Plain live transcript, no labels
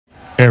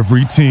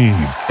Every team,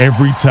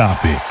 every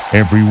topic,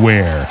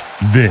 everywhere.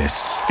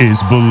 This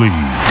is Believe.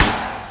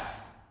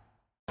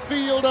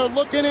 Field are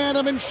looking at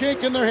him and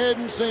shaking their head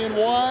and saying,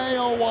 why,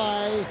 oh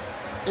why,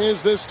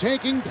 is this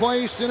taking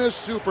place in a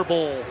Super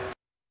Bowl?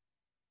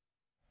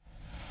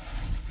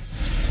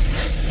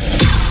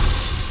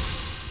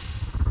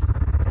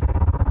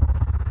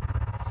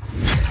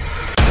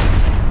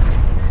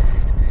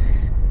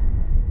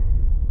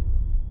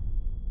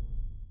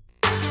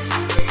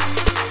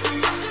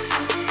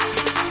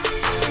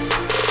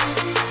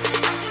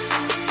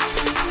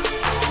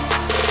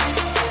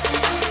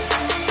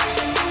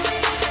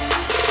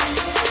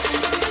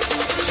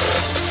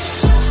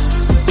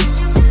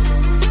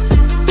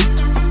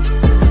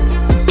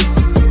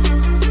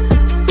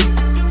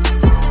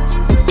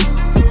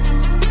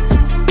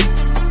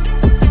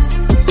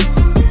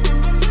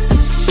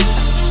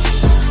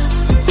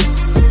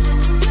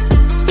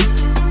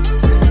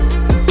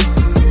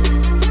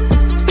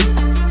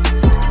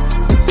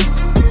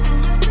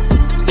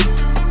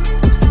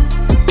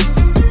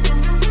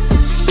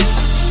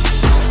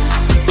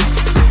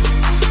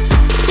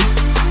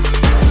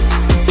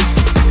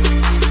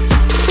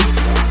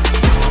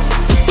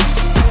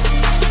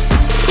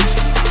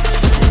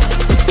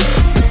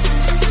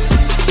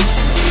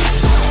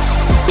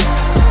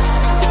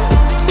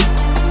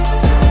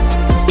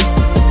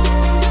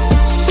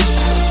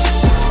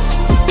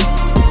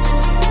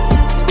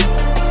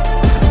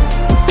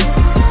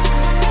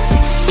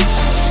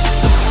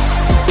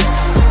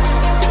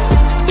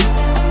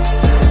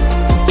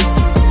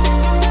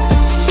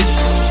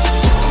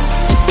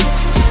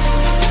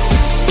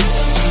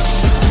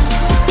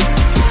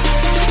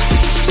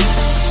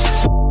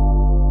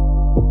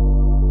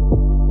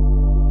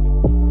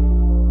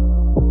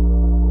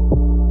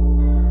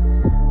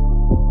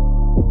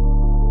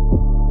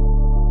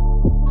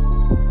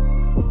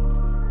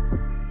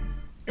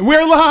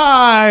 We're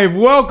live.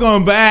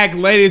 Welcome back,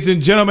 ladies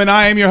and gentlemen.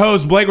 I am your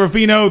host, Blake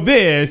Ruffino.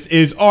 This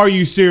is Are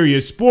You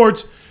Serious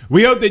Sports.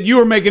 We hope that you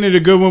are making it a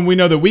good one. We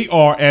know that we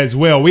are as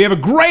well. We have a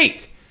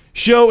great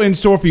show in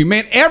store for you.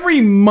 Man, every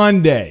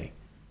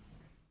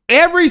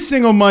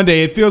single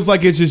Monday, it feels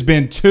like it's just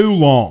been too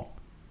long.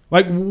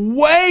 Like,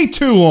 way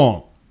too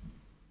long.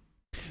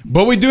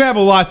 But we do have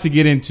a lot to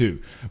get into.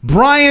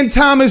 Brian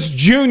Thomas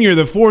Jr.,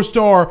 the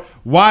four-star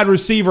wide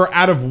receiver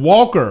out of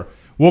Walker,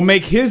 will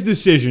make his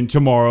decision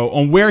tomorrow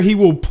on where he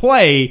will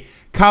play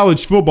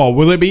college football.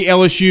 Will it be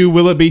LSU?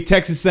 Will it be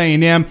Texas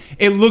A&M?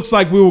 It looks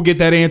like we will get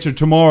that answer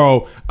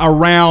tomorrow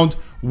around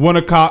 1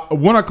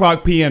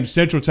 o'clock p.m.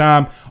 Central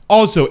Time.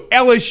 Also,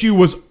 LSU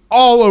was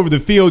all over the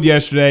field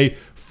yesterday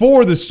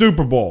for the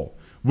Super Bowl.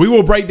 We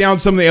will break down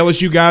some of the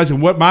LSU guys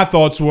and what my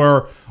thoughts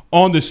were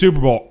on the Super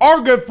Bowl. Our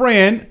good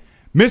friend,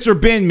 Mr.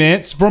 Ben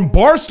Mintz from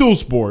Barstool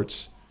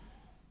Sports.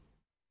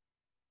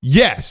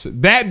 Yes,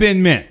 that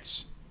Ben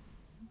Mintz.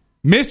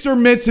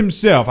 Mr. Mintz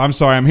himself. I'm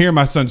sorry, I'm hearing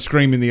my son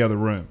scream in the other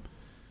room.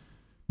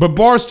 But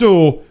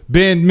Barstool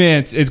Ben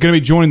Mintz is going to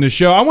be joining the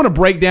show. I want to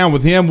break down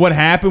with him what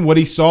happened, what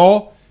he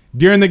saw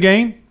during the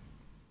game.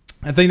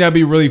 I think that'd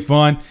be really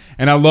fun.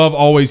 And I love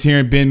always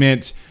hearing Ben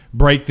Mintz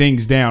break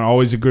things down.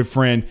 Always a good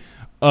friend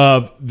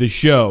of the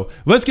show.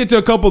 Let's get to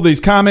a couple of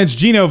these comments.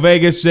 Gino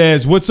Vegas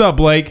says, "What's up,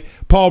 Blake?"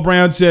 Paul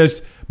Brown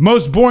says,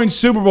 "Most boring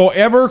Super Bowl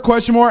ever?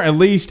 Question mark. At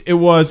least it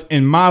was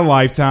in my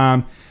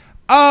lifetime."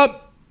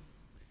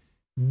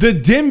 The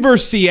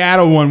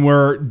Denver-Seattle one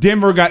where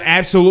Denver got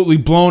absolutely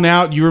blown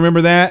out. You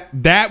remember that?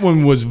 That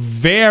one was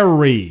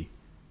very,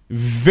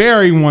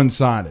 very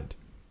one-sided.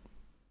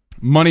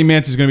 Money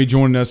Mintz is going to be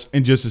joining us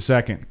in just a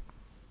second.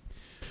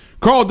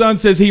 Carl Dunn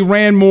says he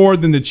ran more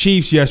than the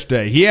Chiefs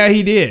yesterday. Yeah,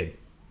 he did.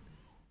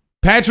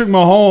 Patrick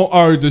Mahomes,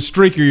 or the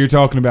streaker you're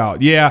talking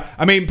about. Yeah,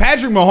 I mean,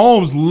 Patrick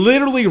Mahomes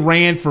literally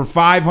ran for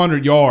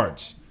 500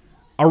 yards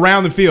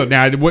around the field.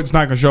 Now, it's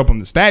not going to show up on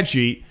the stat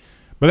sheet,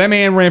 but that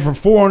man ran for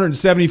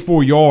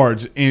 474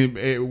 yards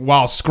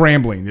while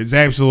scrambling. It's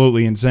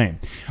absolutely insane.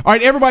 All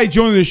right, everybody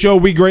joining the show,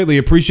 we greatly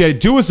appreciate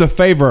it. Do us a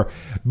favor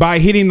by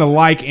hitting the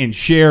like and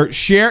share.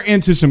 Share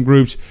into some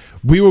groups.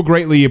 We will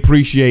greatly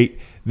appreciate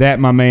that,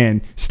 my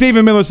man.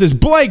 Stephen Miller says,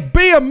 "Blake,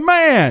 be a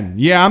man."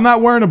 Yeah, I'm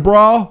not wearing a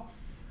bra.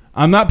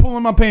 I'm not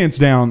pulling my pants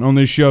down on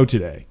this show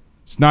today.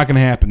 It's not going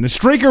to happen. The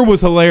streaker was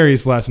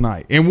hilarious last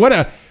night. And what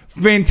a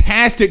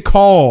fantastic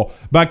call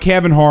by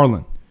Kevin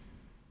Harlan.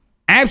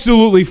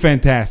 Absolutely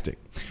fantastic.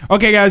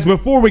 Okay, guys,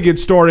 before we get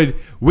started,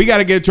 we got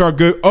to get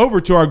to over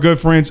to our good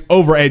friends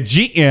over at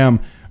GM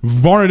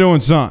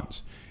Varnado &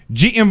 Sons.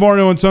 GM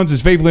Varnado & Sons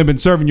has faithfully been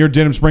serving your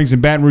Denham Springs and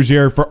Baton Rouge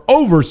area for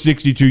over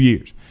 62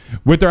 years.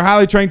 With their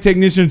highly trained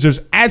technicians,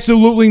 there's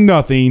absolutely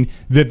nothing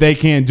that they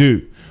can't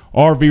do.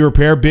 RV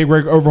repair, big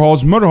rig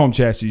overhauls, motorhome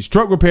chassis,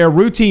 truck repair,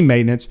 routine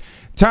maintenance,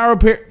 tire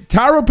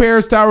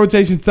repairs, tire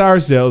rotations, tire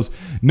sales.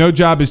 No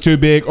job is too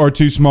big or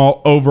too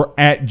small over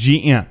at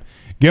GM.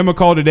 Give them a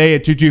call today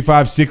at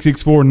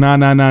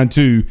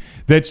 225-664-9992.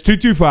 That's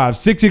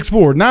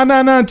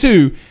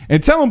 225-664-9992.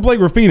 And tell them Blake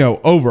Ruffino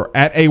over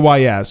at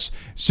AYS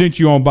sent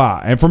you on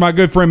by. And for my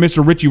good friend,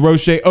 Mr. Richie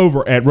Roche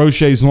over at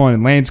Roche's Lawn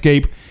and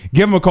Landscape,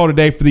 give them a call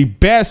today for the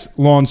best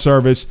lawn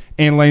service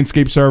and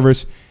landscape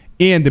service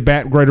in the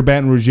greater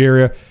Baton Rouge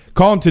area.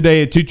 Call them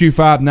today at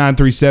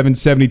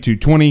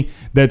 225-937-7220.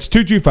 That's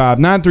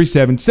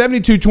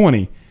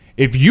 225-937-7220.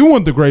 If you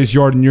want the greatest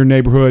yard in your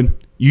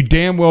neighborhood, you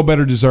damn well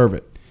better deserve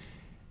it.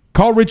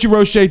 Call Richie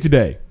Roche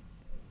today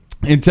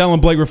and tell him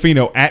Blake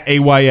Ruffino at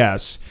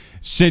AYS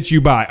sent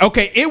you by.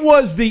 Okay, it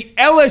was the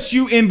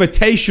LSU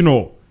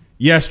Invitational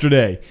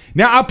yesterday.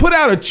 Now, I put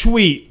out a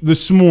tweet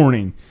this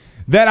morning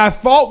that I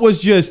thought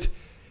was just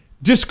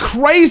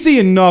crazy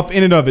enough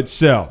in and of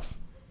itself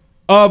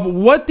of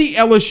what the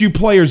LSU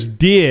players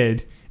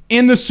did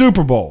in the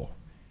Super Bowl.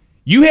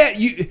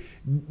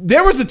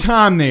 There was a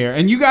time there,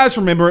 and you guys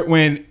remember it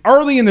when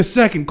early in the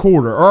second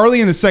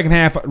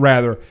half,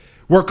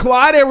 where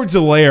Clyde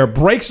Edwards-Helaire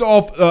breaks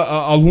off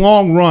a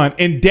long run,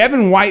 and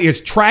Devin White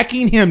is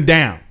tracking him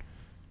down.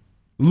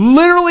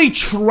 Literally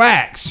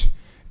tracks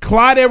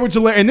Clyde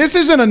Edwards-Helaire. And this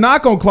isn't a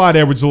knock on Clyde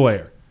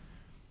Edwards-Helaire.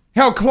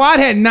 Hell, Clyde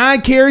had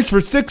 9 carries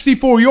for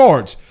 64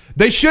 yards.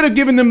 They should have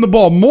given them the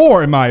ball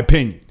more, in my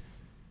opinion.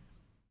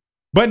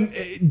 But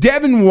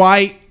Devin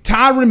White,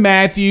 Tyrann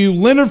Mathieu,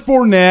 Leonard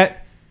Fournette,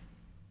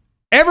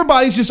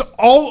 everybody's just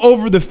all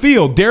over the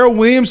field. Darrell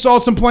Williams saw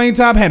some playing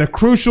time, had a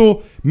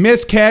crucial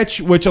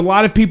miscatch, which a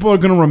lot of people are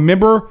going to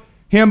remember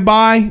him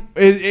by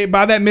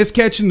that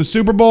miscatch in the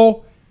Super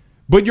Bowl.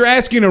 But you're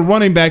asking a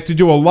running back to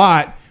do a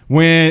lot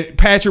when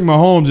Patrick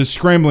Mahomes is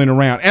scrambling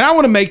around. And I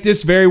want to make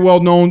this very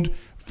well known,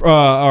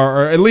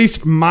 or at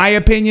least my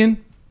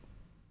opinion.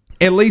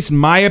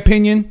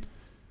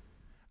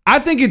 I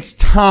think it's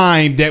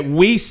time that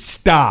we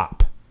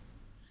stop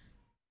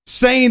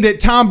saying that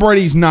Tom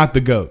Brady's not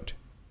the GOAT.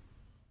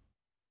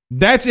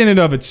 That's in and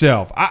of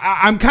itself.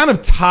 I'm kind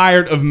of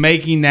tired of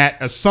making that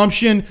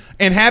assumption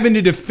and having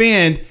to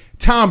defend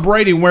Tom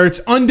Brady where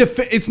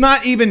it's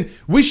not even,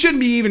 we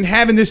shouldn't be even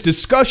having this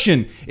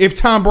discussion if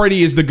Tom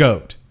Brady is the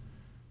GOAT.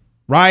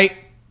 Right?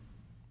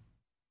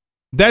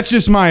 That's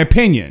just my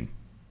opinion.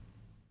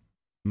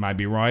 Might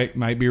be right,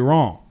 might be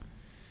wrong.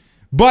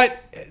 But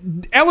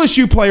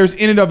LSU players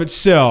in and of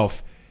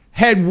itself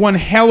had one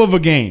hell of a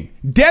game.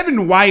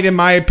 Devin White, in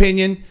my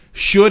opinion,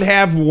 should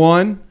have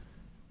won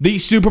the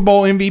Super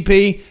Bowl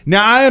MVP.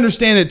 Now, I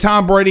understand that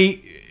Tom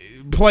Brady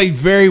played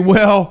very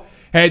well,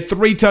 had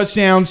 3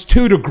 touchdowns,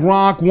 2 to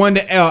Gronk, 1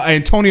 to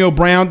Antonio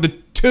Brown, the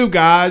 2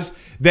 guys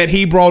that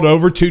he brought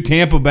over to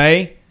Tampa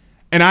Bay.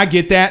 And I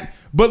get that.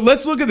 But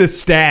let's look at the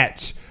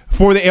stats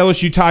for the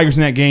LSU Tigers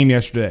in that game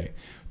yesterday.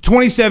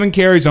 27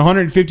 carries,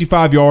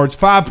 155 yards,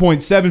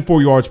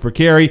 5.74 yards per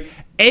carry,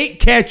 8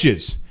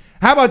 catches.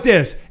 How about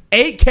this?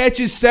 8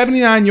 catches,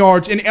 79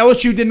 yards, and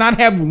LSU did not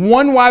have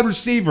one wide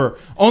receiver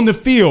on the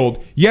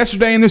field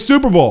yesterday in the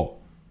Super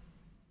Bowl.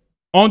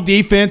 On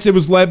defense, it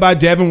was led by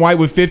Devin White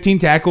with 15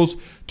 tackles,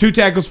 2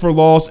 tackles for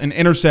loss, and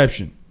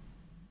interception.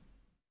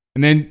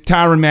 And then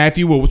Tyrann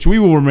Mathieu, which we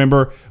will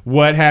remember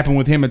what happened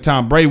with him and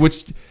Tom Brady,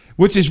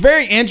 which is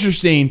very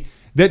interesting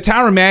that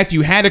Tyrann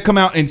Mathieu had to come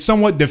out and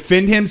somewhat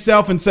defend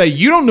himself and say,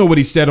 you don't know what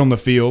he said on the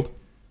field.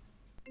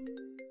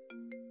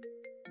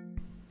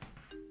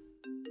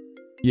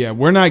 Yeah,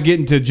 we're not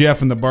getting to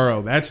Jeff and the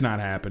Burrow. That's not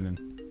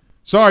happening.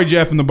 Sorry,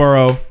 Jeff and the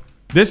Burrow.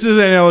 This is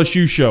an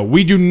LSU show.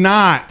 We do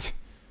not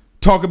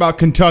talk about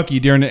Kentucky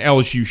during the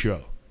LSU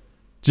show.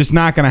 Just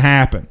not going to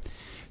happen.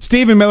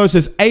 Stephen Miller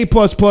says, A++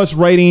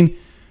 rating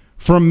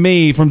from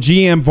me, from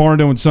GM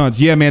Varno and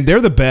Sons. Yeah, man, they're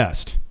the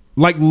best.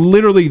 Like,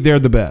 literally, they're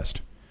the best.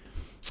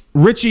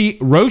 Richie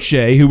Roche,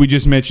 who we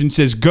just mentioned,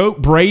 says,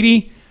 GOAT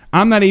Brady.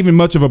 I'm not even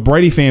much of a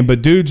Brady fan,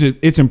 but dudes,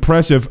 it's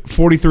impressive.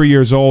 43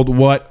 years old.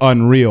 What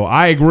unreal.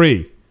 I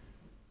agree.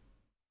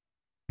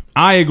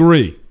 I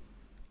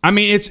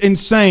mean, it's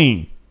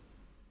insane.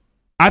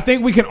 I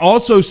think we can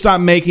also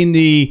stop making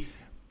the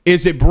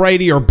is it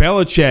Brady or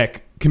Belichick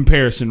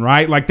comparison,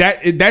 right? Like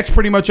that's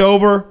pretty much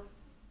over.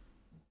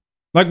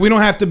 Like we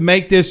don't have to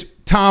make this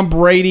Tom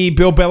Brady,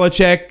 Bill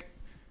Belichick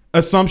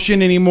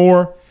assumption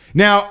anymore.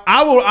 Now,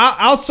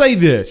 I'll say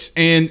this,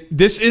 and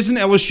this is an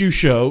LSU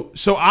show,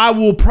 so I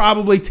will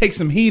probably take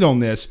some heat on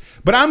this,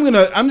 but I'm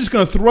just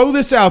gonna throw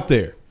this out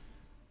there.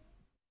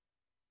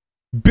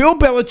 Bill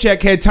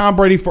Belichick had Tom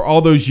Brady for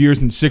all those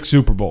years in 6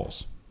 Super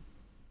Bowls.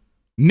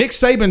 Nick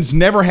Saban's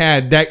never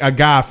had a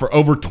guy for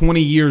over 20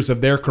 years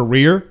of their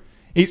career.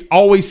 He's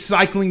always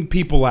cycling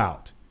people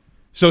out.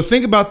 So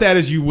think about that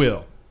as you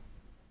will.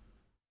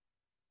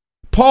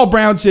 Paul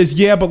Brown says,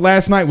 yeah, but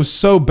last night was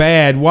so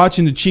bad.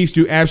 Watching the Chiefs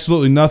do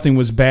absolutely nothing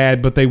was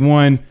bad, but they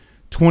won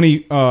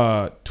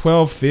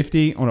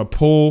 12-50 on a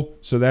pull,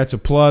 so that's a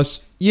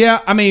plus.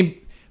 Yeah, I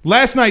mean,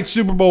 last night's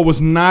Super Bowl was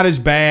not as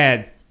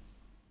bad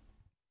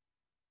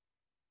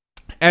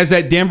as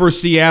that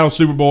Denver-Seattle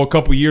Super Bowl a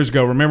couple years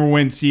ago. Remember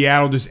when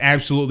Seattle just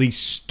absolutely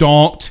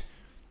stomped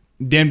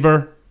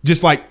Denver,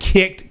 just like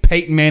kicked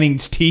Peyton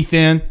Manning's teeth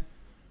in?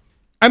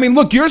 I mean,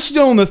 look, you're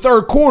still in the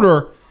third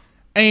quarter.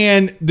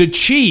 And the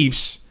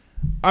Chiefs,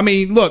 I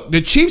mean, look,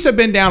 the Chiefs have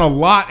been down a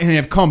lot and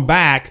have come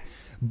back,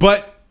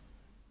 but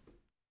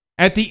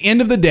at the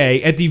end of the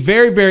day, at the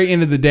very, very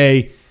end of the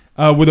day,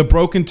 with a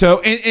broken toe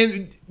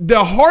and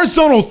the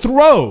horizontal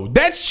throw,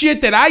 that's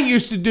shit that I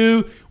used to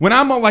do when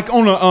I'm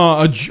on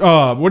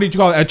a what do you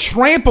call it, a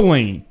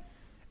trampoline.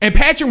 And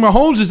Patrick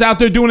Mahomes is out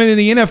there doing it in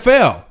the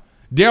NFL.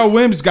 Darrell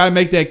Williams got to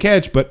make that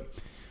catch, but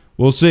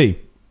we'll see.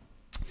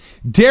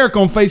 Derek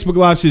on Facebook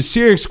Live says,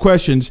 serious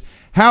questions.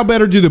 How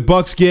better do the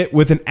Bucs get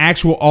with an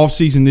actual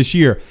offseason this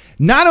year?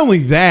 Not only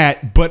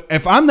that, but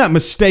if I'm not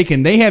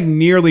mistaken, they have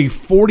nearly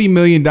 $40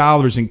 million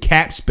in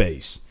cap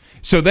space.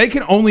 So they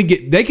can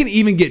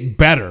even get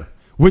better,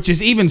 which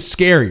is even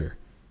scarier.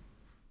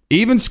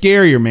 Even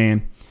scarier,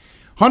 man.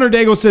 Hunter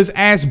Daigle says,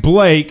 ask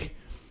Blake,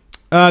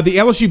 the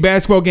LSU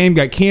basketball game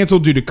got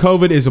canceled due to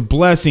COVID is a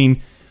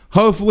blessing.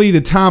 Hopefully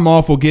the time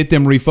off will get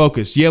them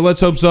refocused. Yeah,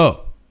 let's hope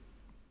so.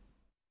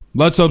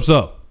 Let's hope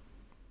so.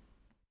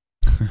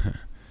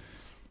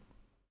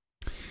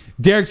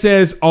 Derek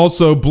says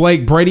also,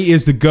 Blake, Brady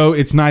is the GOAT.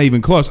 It's not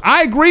even close.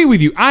 I agree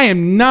with you. I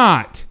am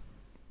not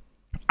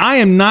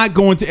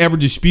going to ever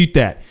dispute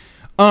that.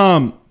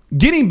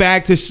 Getting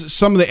back to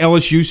some of the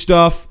LSU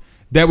stuff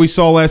that we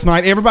saw last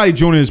night, everybody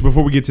joining us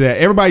before we get to that.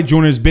 Everybody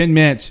joining us. Ben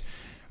Metz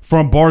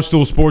from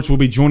Barstool Sports will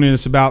be joining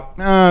us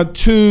about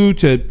 2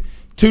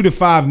 to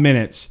 5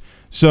 minutes.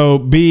 So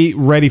be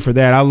ready for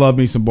that. I love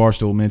me some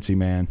Barstool Mincy,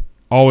 man.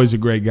 Always a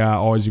great guy.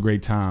 Always a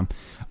great time.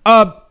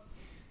 I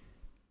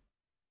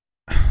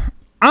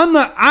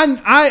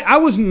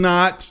was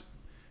not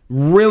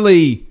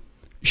really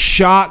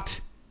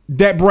shocked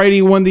that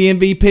Brady won the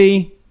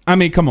MVP. I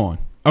mean, come on.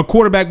 A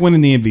quarterback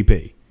winning the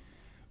MVP.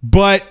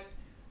 But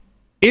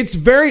it's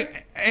very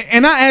 –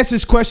 and I asked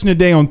this question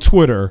today on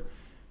Twitter.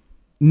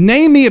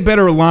 Name me a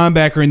better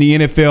linebacker in the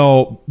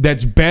NFL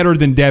that's better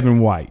than Devin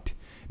White.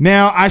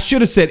 Now, I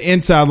should have said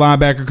inside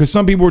linebacker because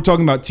some people were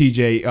talking about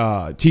TJ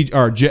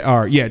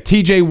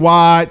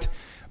Watt,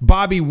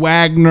 Bobby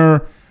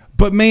Wagner.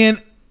 But,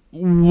 man,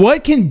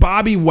 what can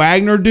Bobby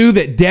Wagner do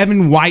that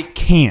Devin White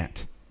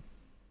can't?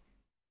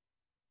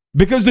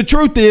 Because the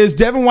truth is,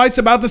 Devin White's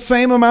about the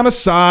same amount of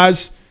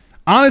size.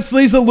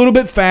 Honestly, he's a little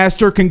bit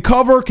faster, can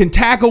cover, can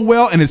tackle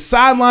well, and is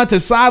sideline to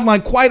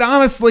sideline. Quite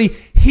honestly,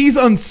 he's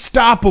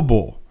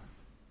unstoppable.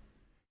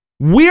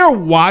 We are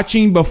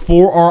watching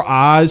before our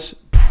eyes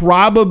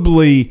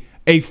probably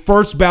a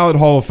first ballot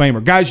Hall of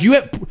Famer. Guys,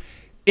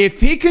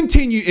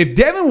 if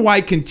Devin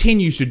White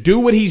continues to do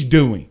what he's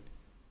doing,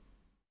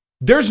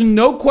 there's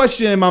no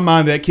question in my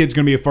mind that kid's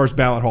going to be a first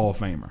ballot Hall of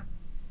Famer.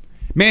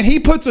 Man, he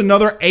puts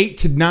another 8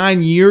 to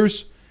 9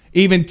 years,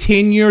 even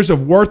 10 years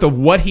of worth of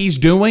what he's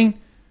doing.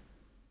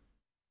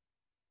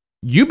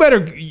 You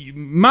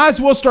might as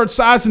well start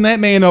sizing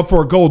that man up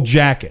for a gold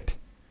jacket.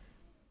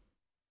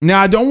 Now,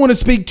 I don't want to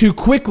speak too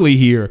quickly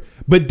here,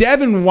 but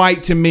Devin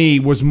White to me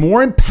was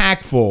more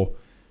impactful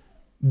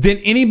than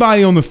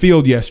anybody on the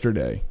field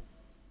yesterday.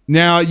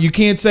 Now, you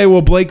can't say,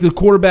 well, Blake, the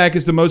quarterback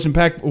is the most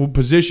impactful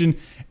position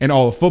in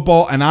all of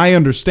football, and I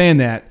understand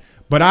that.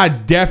 But I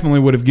definitely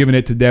would have given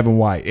it to Devin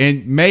White.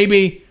 And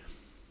maybe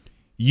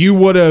you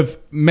would have,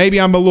 maybe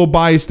I'm a little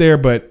biased there,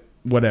 but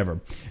whatever.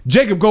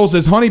 Jacob Gold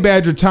says, Honey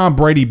Badger, Tom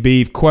Brady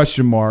beef, ?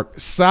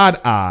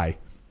 Side eye.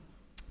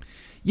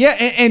 Yeah,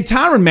 and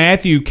Tyrann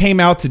Mathieu came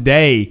out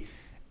today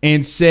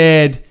and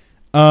said,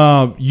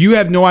 you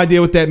have no idea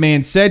what that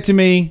man said to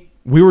me.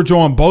 We were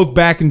drawing both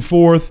back and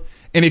forth.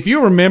 And if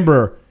you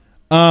remember,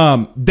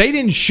 they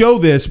didn't show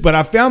this, but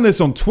I found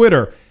this on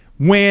Twitter.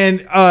 When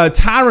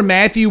Tyrann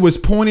Mathieu was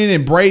pointing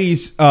in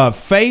Brady's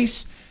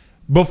face,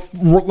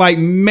 like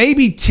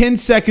maybe 10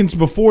 seconds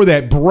before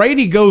that,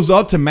 Brady goes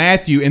up to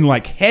Mathieu and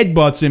like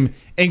headbutts him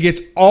and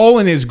gets all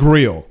in his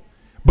grill.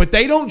 But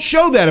they don't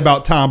show that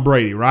about Tom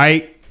Brady,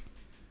 right?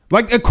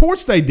 Like, of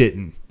course they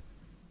didn't.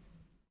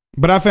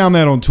 But I found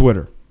that on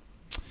Twitter.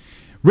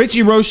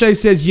 Richie Roche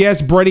says,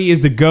 yes, Brady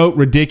is the GOAT.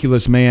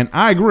 Ridiculous, man.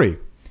 I agree.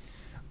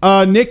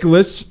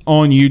 Nicholas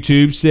on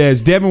YouTube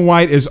says, Devin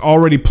White is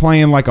already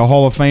playing like a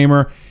Hall of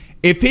Famer.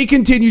 If he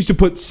continues to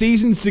put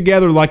seasons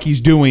together like he's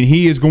doing,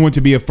 he is going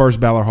to be a first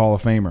ballot Hall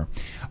of Famer.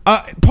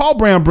 Paul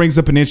Brown brings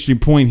up an interesting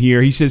point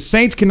here. He says,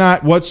 Saints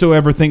cannot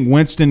whatsoever think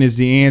Winston is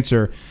the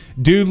answer.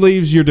 Dude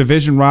leaves your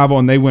division rival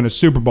and they win a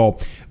Super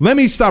Bowl. Let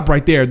me stop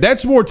right there.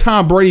 That's more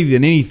Tom Brady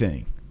than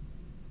anything.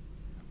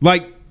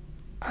 Like,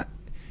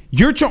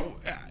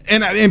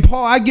 and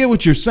Paul, I get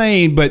what you're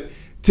saying, but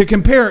to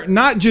compare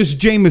not just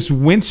Jameis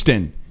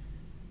Winston,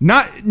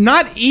 not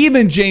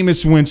even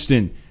Jameis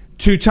Winston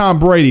to Tom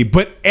Brady,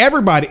 but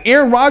everybody.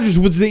 Aaron Rodgers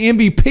was the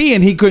MVP,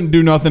 and he couldn't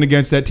do nothing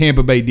against that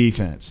Tampa Bay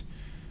defense.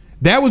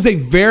 That was a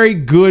very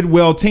good,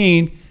 well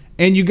team,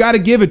 and you got to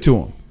give it to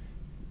him.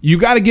 You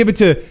got to give it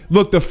to –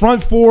 look, the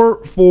front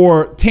four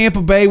for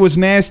Tampa Bay was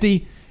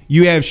nasty.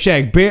 You have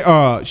Shaq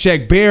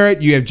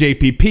Barrett. You have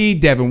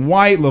JPP, Devin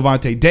White,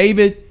 Levante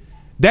David.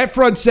 That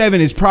front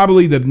seven is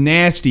probably the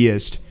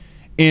nastiest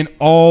in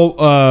all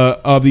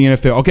of the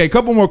NFL. Okay, a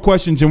couple more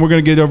questions, and we're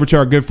going to get over to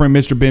our good friend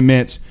Mr. Ben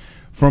Metz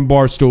from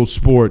Barstool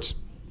Sports.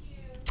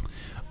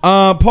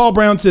 Paul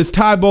Brown says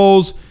Ty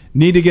Bowles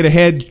need to get a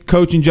head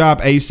coaching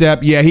job ASAP.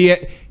 Yeah,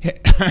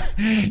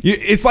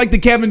 it's like the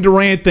Kevin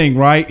Durant thing,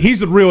 right? He's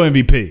the real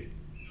MVP.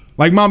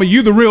 Like, Mama,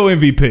 you the real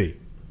MVP.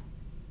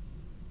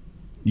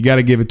 You got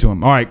to give it to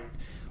him. All right,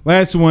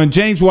 last one.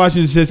 James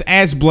Washington says,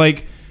 ask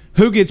Blake,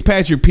 who gets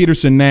Patrick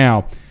Peterson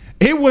now?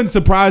 It wouldn't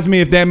surprise me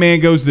if that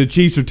man goes to the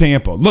Chiefs or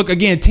Tampa. Look,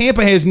 again,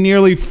 Tampa has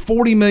nearly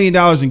 $40 million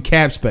in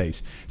cap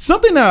space.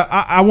 Something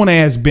I want to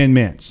ask Ben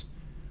Mintz.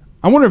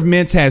 I wonder if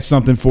Mintz has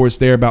something for us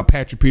there about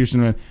Patrick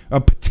Peterson,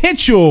 a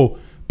potential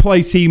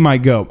place he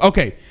might go.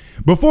 Okay,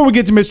 before we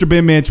get to Mr.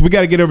 Ben Mintz, we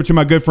got to get over to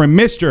my good friend,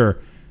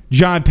 Mr.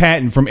 John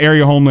Patton from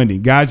Area Home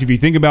Lending. Guys, if you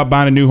think about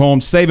buying a new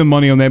home, saving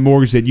money on that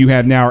mortgage that you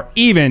have now, or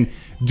even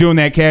doing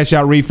that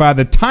cash-out refi,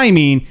 the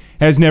timing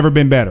has never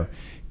been better.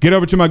 Get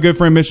over to my good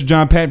friend, Mr.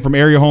 John Patton from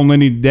Area Home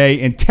Lending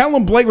today and tell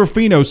him Blake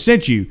Ruffino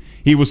sent you.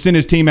 He will send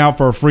his team out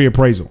for a free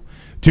appraisal.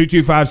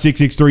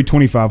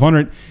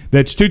 225-663-2500.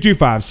 That's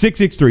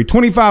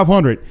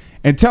 225-663-2500.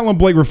 And tell him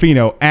Blake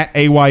Ruffino at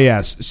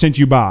AYS sent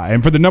you by.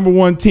 And for the number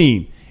one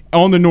team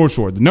on the North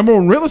Shore, the number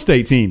one real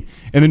estate team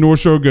in the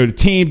North Shore, go to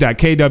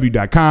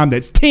team.kw.com.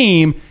 That's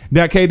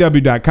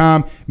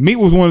team.kw.com. Meet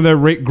with one of their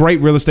great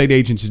real estate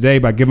agents today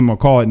by giving them a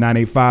call at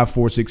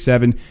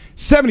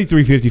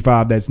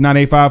 985-467-7355. That's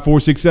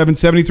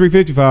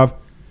 985-467-7355.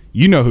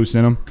 You know who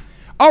sent them.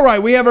 All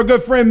right, we have our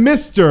good friend,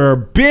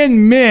 Mr.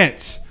 Ben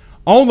Mintz,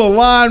 on the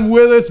line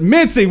with us.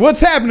 Mincy, what's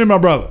happening, my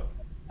brother?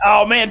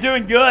 Oh, man,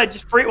 doing good.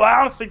 Just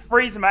honestly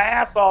freezing my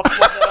ass off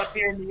up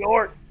here in New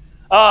York.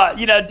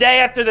 Day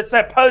after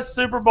that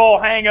post-Super Bowl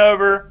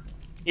hangover,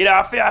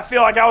 I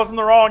feel like I was on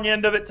the wrong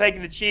end of it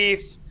taking the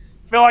Chiefs.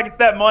 I feel like it's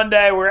that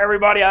Monday where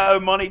everybody I owe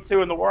money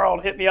to in the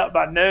world hit me up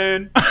by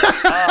noon. One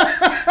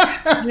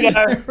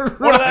of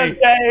those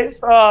days,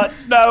 it's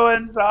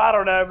snowing, so I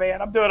don't know,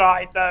 man. I'm doing all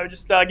right, though.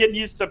 Just getting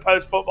used to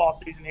post-football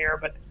season here.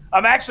 But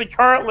I'm actually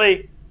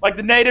currently, like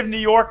the native New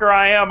Yorker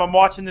I am, I'm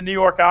watching the New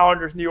York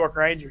Islanders, New York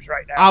Rangers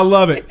right now. I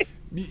love it.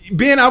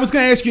 Ben, I was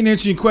going to ask you an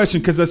interesting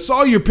question because I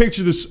saw your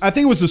picture I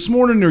think it was this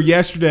morning or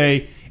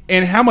yesterday,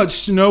 and how much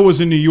snow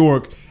was in New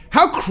York.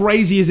 How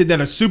crazy is it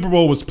that a Super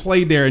Bowl was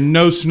played there and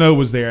no snow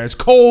was there? As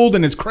cold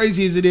and as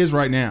crazy as it is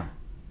right now.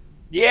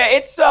 Yeah,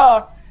 it's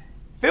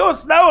if it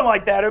was snowing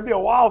like that, it would be a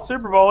wild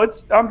Super Bowl.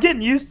 I'm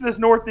getting used to this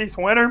Northeast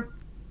winter.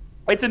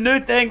 It's a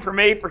new thing for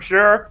me for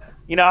sure.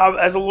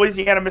 As a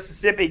Louisiana,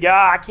 Mississippi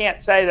guy, I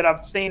can't say that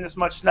I've seen this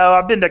much snow.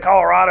 I've been to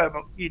Colorado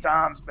a few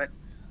times, but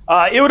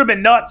it would have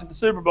been nuts if the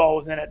Super Bowl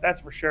was in it.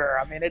 That's for sure.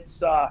 I mean,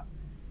 it's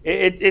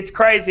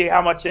crazy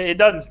how much it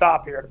doesn't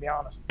stop here, to be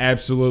honest.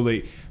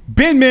 Absolutely.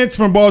 Ben Mintz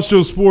from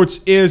Barstool Sports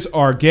is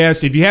our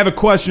guest. If you have a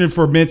question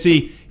for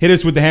Mincy, hit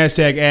us with the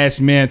hashtag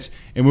 #AskMintz,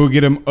 and we'll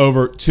get him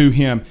over to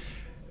him.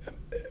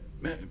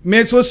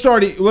 Mintz, let's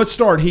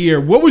start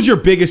here. What was your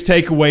biggest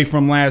takeaway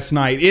from last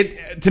night?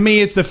 To me,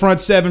 it's the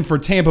front seven for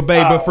Tampa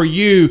Bay, but for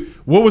you,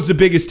 what was the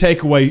biggest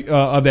takeaway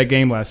of that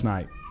game last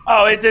night?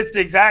 Oh, it's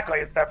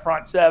that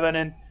front seven,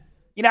 and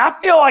I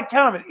feel like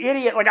kind of an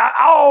idiot. Like I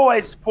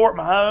always support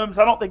Mahomes.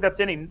 I don't think that's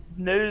any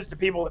news to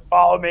people that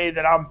follow me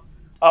that I'm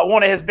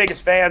one of his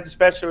biggest fans,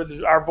 especially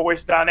with our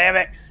voice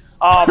dynamic.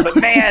 But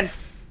man,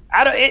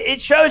 it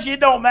shows you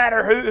it don't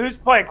matter who's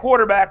playing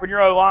quarterback when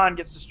your O-line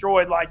gets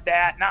destroyed like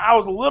that. Now, I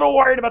was a little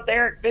worried about the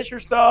Eric Fisher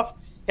stuff,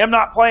 him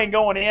not playing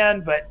going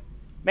in, but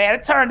man,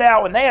 it turned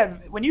out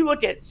when you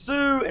look at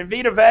Sue and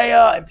Vita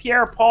Vea and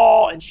Pierre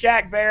Paul and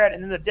Shaq Barrett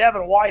and then the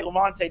Devin White,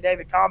 Lavonte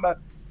David combo,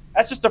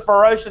 that's just a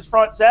ferocious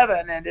front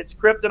seven, and it's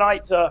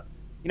kryptonite to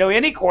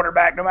any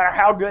quarterback, no matter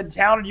how good and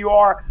talented you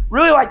are.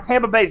 Really like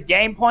Tampa Bay's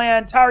game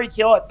plan. Tyreek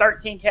Hill at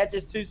 13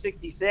 catches,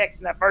 266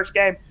 in that first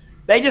game.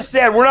 They just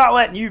said, we're not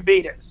letting you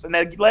beat us. And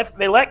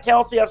they let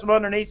Kelsey have some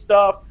underneath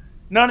stuff.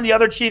 None of the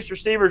other Chiefs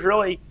receivers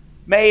really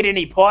made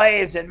any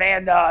plays. And,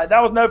 man,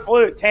 that was no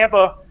fluke.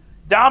 Tampa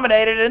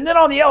dominated. And then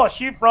on the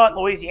LSU front,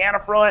 Louisiana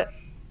front,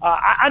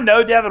 I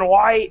know Devin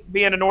White,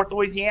 being a North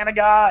Louisiana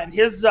guy, and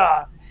his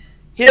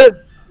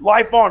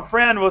lifelong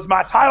friend was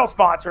my title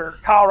sponsor,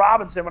 Kyle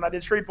Robinson, when I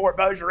did Shreveport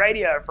Bossier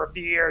Radio for a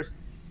few years.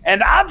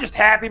 And I'm just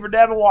happy for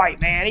Devin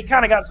White, man. He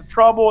kind of got in some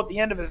trouble at the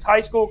end of his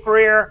high school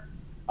career.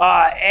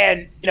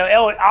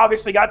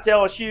 Obviously got to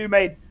LSU,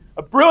 made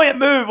a brilliant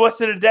move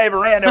listening to Dave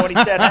Aranda when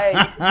he said, hey, you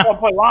want to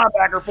play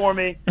linebacker for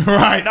me.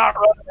 Right. Not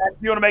running back.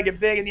 If you want to make it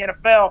big in the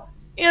NFL.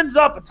 Ends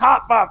up a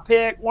top 5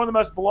 pick, one of the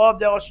most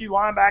beloved LSU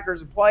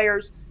linebackers and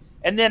players.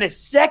 And then his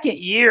second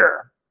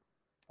year,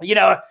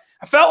 I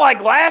felt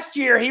like last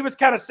year he was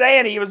kind of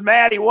saying he was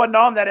mad he wasn't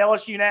on that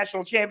LSU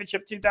National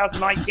Championship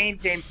 2019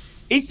 team.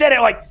 He said it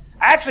I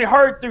actually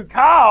heard through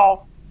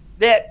Kyle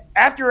that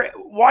after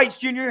White's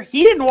junior,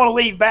 he didn't want to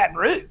leave Baton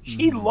Rouge. Mm-hmm.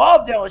 He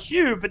loved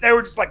LSU, but they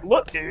were just like,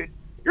 look, dude,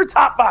 you're a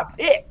top 5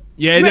 pick.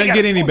 Yeah, it doesn't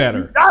get any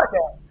better.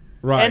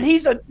 Right. And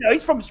he's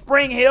from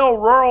Spring Hill,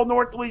 rural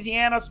North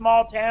Louisiana,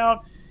 small town.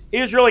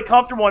 He was really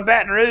comfortable in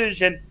Baton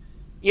Rouge, and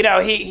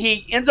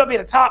he ends up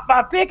being a top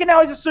 5 pick, and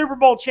now he's a Super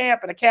Bowl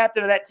champ and a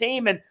captain of that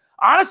team. And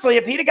honestly,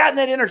 if he'd have gotten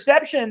that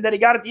interception that he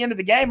got at the end of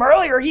the game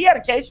earlier, he had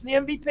a case for the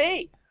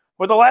MVP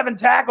with 11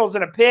 tackles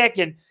and a pick.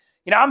 And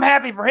I'm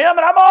happy for him,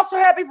 and I'm also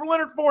happy for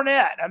Leonard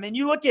Fournette. I mean,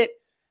 you look at,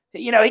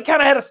 he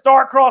kind of had a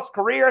star-crossed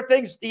career.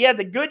 He had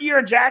the good year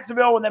in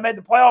Jacksonville when they made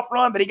the playoff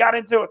run, but he got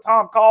into it with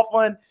Tom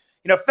Coughlin,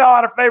 fell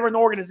out of favor in the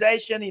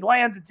organization. He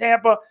lands in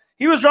Tampa.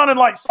 He was running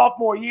like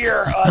sophomore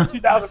year,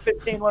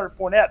 2015 Leonard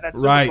Fournette in that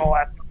Super Bowl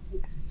last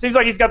night. Seems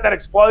like he's got that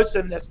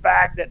explosiveness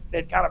back that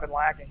had kind of been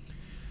lacking.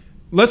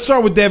 Let's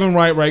start with Devin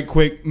White right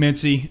quick,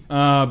 Mincy.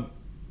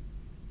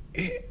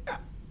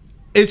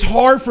 It's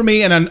hard for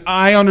me, and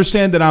I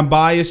understand that I'm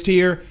biased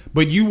here,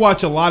 but you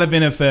watch a lot of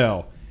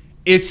NFL.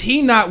 Is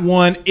he not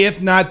one,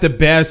 if not the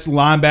best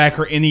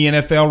linebacker in the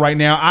NFL right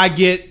now? I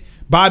get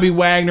Bobby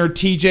Wagner,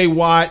 T.J.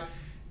 Watt.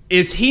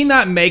 Is he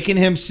not making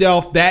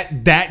himself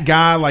that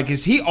guy? Like,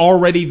 is he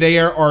already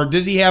there, or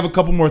does he have a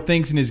couple more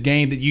things in his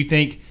game that you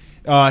think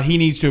he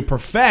needs to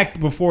perfect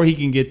before he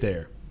can get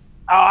there?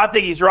 Oh, I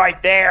think he's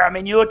right there. I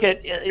mean, you look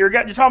at you're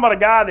talking about a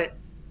guy that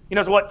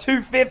is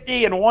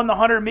 250 and won the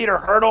 100-meter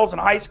hurdles in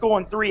high school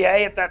in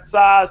 3A at that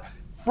size.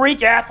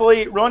 Freak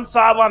athlete, runs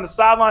sideline to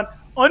sideline.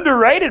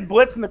 Underrated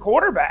blitzing the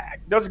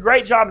quarterback. Does a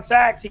great job in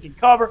sacks. He can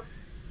cover.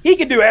 He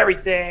can do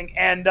everything.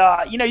 And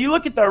you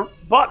look at the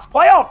Bucs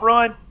playoff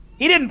run.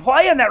 He didn't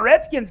play in that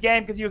Redskins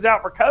game because he was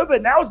out for COVID.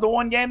 And that was the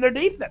one game their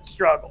defense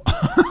struggled.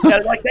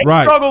 They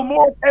struggled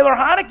more with Taylor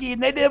Heineke than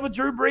they did with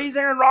Drew Brees,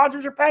 Aaron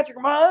Rodgers, or Patrick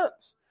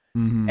Mahomes.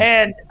 Mm-hmm.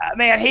 And,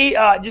 man, he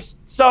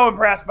just so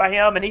impressed by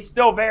him, and he's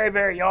still very,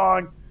 very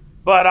young.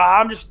 But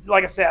I'm just,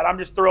 like I said, I'm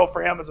just thrilled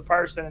for him as a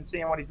person and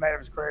seeing what he's made of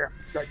his career.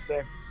 It's great to see.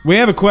 We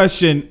have a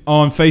question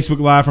on Facebook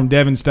Live from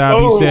Devin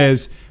Staub. He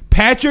says,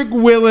 Patrick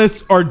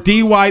Willis or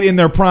D. White in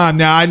their prime?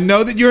 Now, I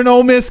know that you're an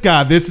Ole Miss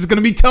guy. This is going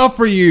to be tough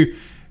for you.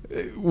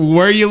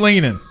 Where are you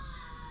leaning?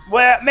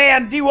 Well,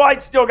 man, D.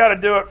 White's still got to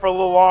do it for a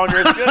little longer.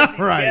 As good as he's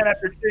been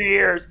after 2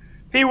 years.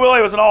 P.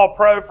 Willie was an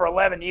All-Pro for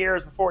 11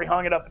 years before he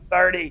hung it up at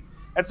 30.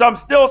 And so I'm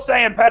still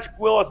saying Patrick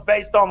Willis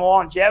based on the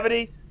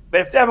longevity.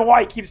 But if Devin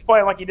White keeps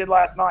playing like he did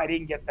last night, he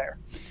can get there.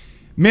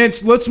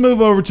 Mintz, let's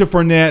move over to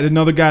Fournette,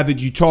 another guy that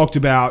you talked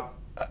about.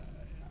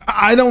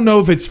 I don't know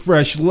if it's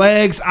fresh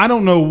legs. I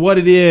don't know what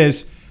it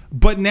is.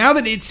 But now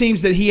that it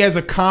seems that he has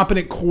a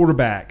competent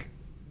quarterback,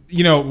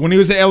 when he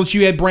was at LSU,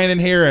 he had Brandon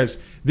Harris,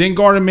 then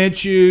Gardner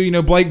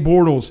Minshew, Blake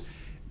Bortles.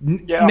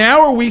 Yeah.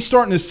 Now are we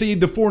starting to see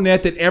the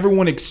Fournette that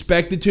everyone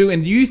expected to?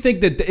 And do you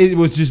think that it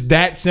was just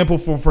that simple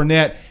for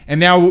Fournette, and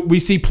now we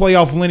see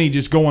playoff Lenny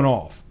just going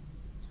off?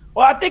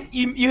 Well, I think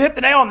you hit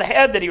the nail on the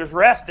head that he was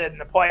rested in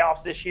the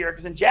playoffs this year,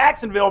 because in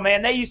Jacksonville,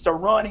 man, they used to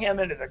run him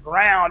into the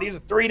ground. He's a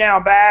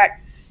 3-down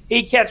back.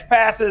 He'd catch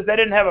passes. They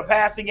didn't have a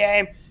passing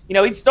game.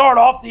 He'd start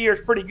off the years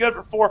pretty good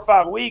for 4 or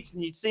 5 weeks,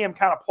 and you'd see him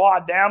kind of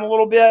plod down a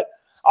little bit.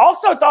 I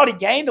also thought he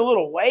gained a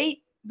little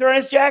weight during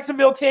his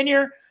Jacksonville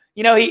tenure.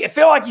 I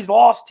feel like he's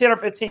lost 10 or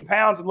 15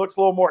 pounds and looks a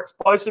little more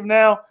explosive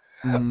now,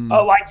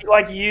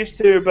 like he used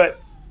to. But,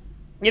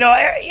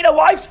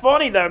 life's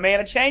funny, though, man.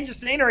 A change of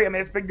scenery, I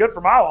mean, it's been good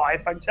for my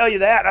life. I can tell you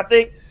that. I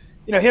think,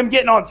 him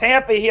getting on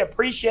Tampa, he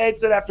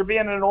appreciates it after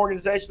being in an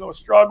organization that was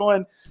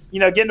struggling,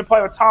 getting to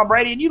play with Tom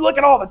Brady. And you look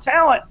at all the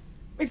talent.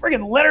 I mean,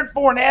 freaking Leonard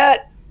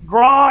Fournette,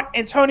 Gronk,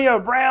 Antonio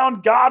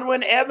Brown,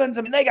 Godwin, Evans.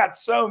 I mean, they got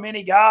so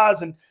many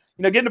guys. And,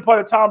 getting to play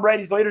with Tom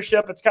Brady's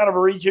leadership, it's kind of a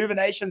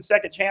rejuvenation,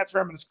 second chance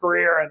for him in his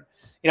career. And,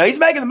 he's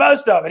making the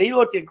most of it. He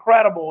looked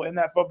incredible in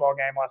that football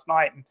game last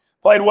night and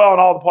played well in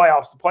all the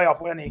playoffs. The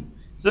playoff Lenny.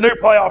 It's the new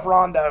playoff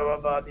Rondo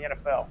of the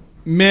NFL.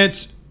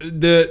 Mintz,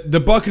 the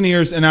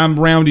Buccaneers, and I'm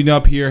rounding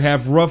up here,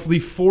 have roughly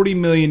 $40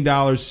 million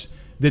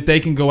that they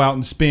can go out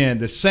and spend.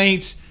 The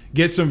Saints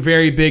get some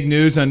very big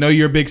news. I know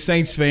you're a big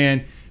Saints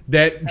fan,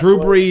 that Drew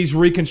Brees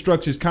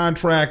reconstructs his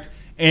contract,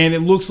 and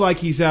it looks like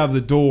he's out of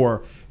the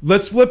door.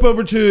 Let's flip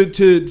over to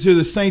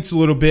the Saints a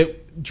little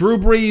bit. Drew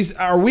Brees,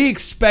 are we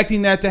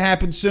expecting that to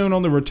happen soon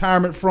on the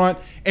retirement front?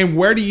 And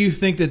where do you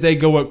think that they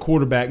go at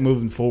quarterback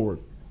moving forward?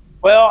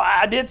 Well,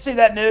 I did see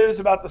that news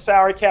about the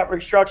salary cap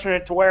restructuring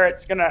it to where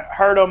it's going to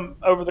hurt him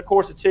over the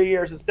course of 2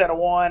 years instead of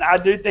 1. I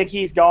do think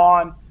he's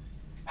gone.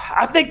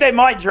 I think they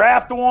might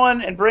draft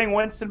one and bring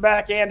Winston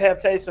back and have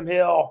Taysom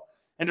Hill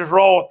and just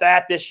roll with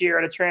that this year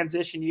in a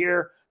transition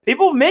year.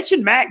 People have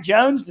mentioned Mac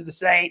Jones to the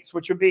Saints,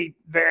 which would be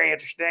very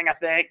interesting, I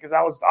think, because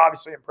I was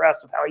obviously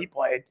impressed with how he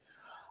played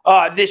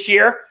this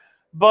year.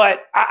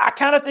 But I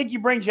kind of think you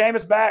bring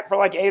Jameis back for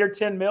like $8 or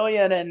 $10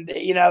 million, and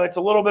it's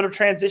a little bit of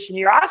transition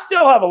year. I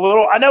still have a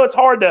little. I know it's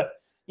hard to,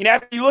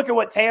 after you look at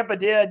what Tampa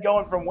did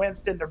going from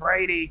Winston to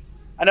Brady.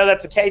 I know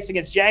that's a case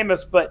against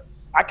Jameis, but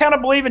I kind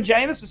of believe in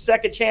Jameis'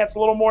 second chance a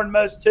little more than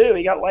most too.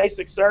 He got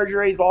LASIK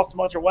surgery. He's lost a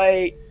bunch of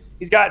weight.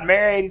 He's gotten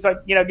married. He's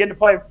like, getting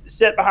to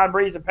sit behind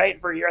Brees and Peyton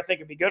for a year. I think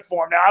it'd be good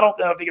for him. Now, I don't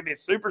know if he could be a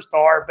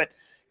superstar, but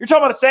you're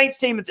talking about a Saints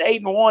team that's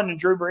 8-1, and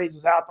Drew Brees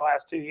is out the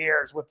last 2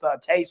 years with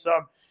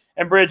Taysom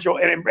and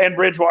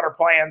Bridgewater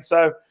playing.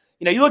 So,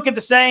 you look at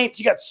the Saints,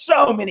 you got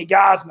so many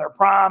guys in their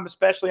prime,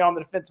 especially on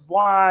the defensive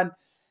line,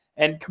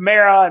 and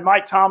Kamara and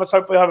Mike Thomas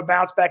hopefully will have a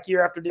bounce back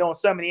year after dealing with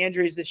so many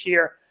injuries this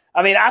year.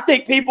 I mean, I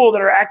think people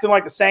that are acting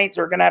like the Saints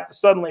are going to have to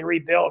suddenly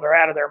rebuild or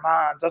out of their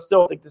minds. I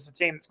still think this is a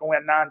team that's going to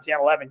win 9, 10,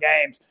 11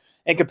 games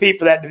and compete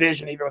for that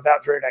division even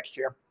without Drew next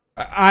year.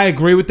 I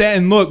agree with that.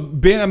 And look,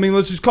 Ben, I mean,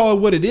 let's just call it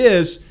what it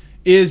is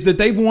that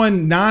they've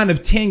won 9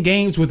 of 10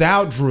 games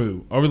without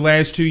Drew over the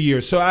last 2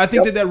 years. So I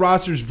think that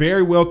roster is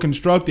very well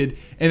constructed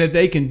and that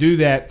they can do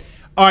that.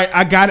 All right,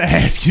 I got to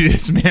ask you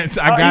this, man.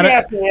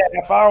 Yeah,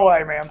 far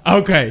away, man.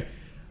 Okay.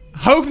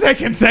 Jose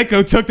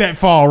Canseco took that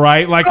fall,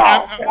 right? Like,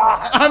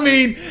 I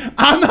mean,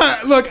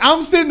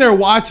 I'm sitting there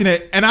watching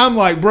it, and I'm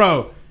like,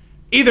 bro,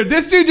 either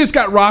this dude just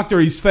got rocked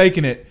or he's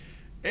faking it.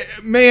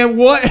 Man,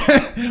 what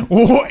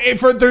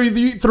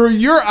through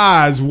your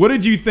eyes, what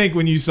did you think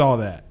when you saw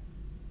that?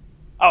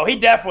 Oh, he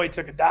definitely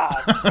took a dive.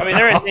 I mean,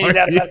 there isn't any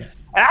doubt about it.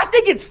 And I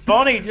think it's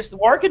funny just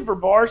working for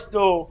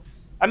Barstool.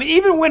 I mean,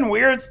 even when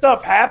weird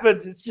stuff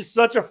happens, it's just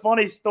such a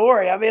funny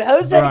story. I mean,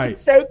 Jose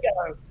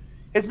Canseco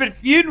has been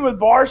feuding with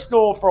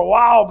Barstool for a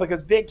while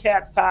because Big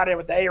Cat's tied in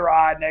with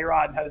A-Rod, and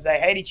A-Rod and Jose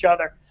hate each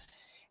other.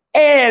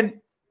 And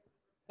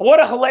what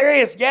a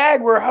hilarious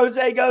gag where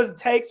Jose goes and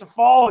takes a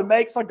fall and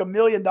makes like $1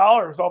 million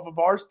off of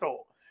Barstool.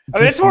 I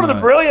mean, it's one of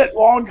the brilliant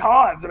long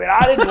cons. I mean,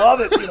 I didn't love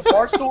it being a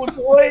Barstool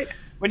employee.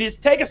 When you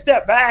take a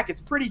step back, it's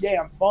pretty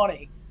damn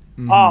funny.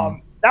 Mm-hmm.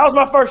 That was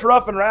my first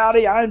Rough and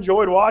Rowdy. I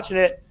enjoyed watching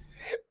it.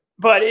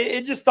 But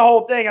it just the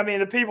whole thing, I mean,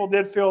 the people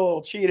did feel a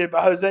little cheated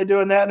by Jose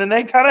doing that. And then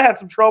they kind of had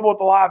some trouble with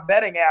the live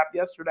betting app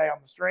yesterday on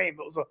the stream.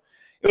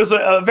 It was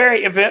a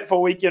very eventful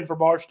weekend for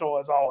Barstool,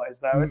 as always,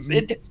 though.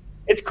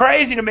 It's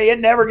crazy to me. It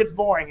never gets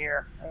boring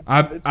here.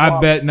 I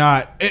bet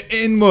not.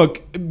 And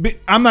look,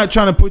 I'm not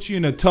trying to put you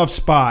in a tough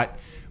spot,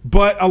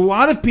 but a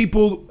lot of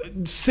people,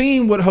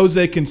 seeing what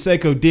Jose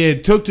Canseco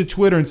did, took to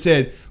Twitter and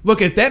said,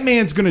 look, if that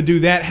man's going to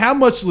do that, how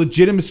much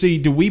legitimacy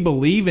do we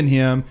believe in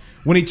him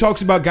when he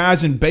talks about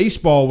guys in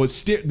baseball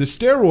with the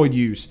steroid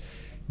use?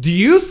 Do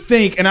you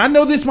think, and I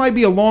know this might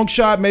be a long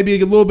shot, maybe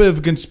a little bit of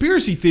a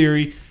conspiracy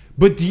theory,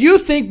 but do you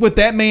think what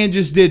that man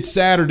just did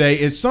Saturday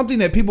is something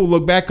that people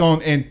look back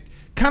on and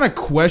kind of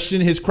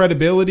question his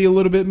credibility a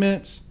little bit,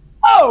 Mintz?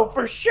 Oh,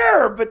 for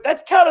sure, but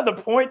that's kind of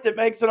the point that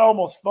makes it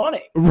almost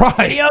funny.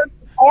 Right. He owns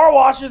car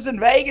washes in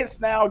Vegas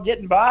now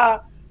getting by,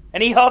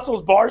 and he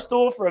hustles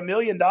Barstool for $1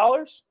 million.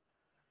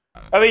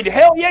 I mean,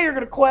 hell yeah, you're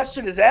going to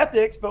question his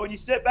ethics, but when you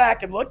sit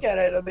back and look at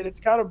it, I mean, it's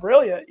kind of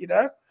brilliant, you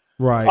know?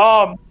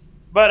 Right.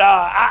 But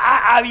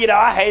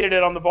I hated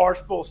it on the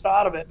Barstool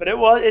side of it, but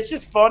it's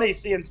just funny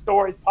seeing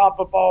stories pop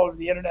up all over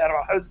the internet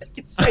about Jose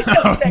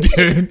Canseco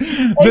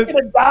taking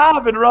a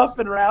dive in Rough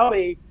and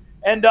Rowdy.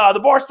 And the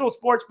Barstool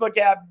Sportsbook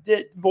app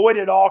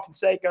voided all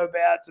Canseco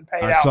bets and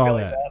paid out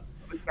Philly bets.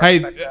 Hey,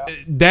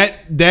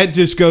 that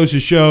just goes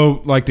to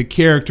show like the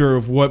character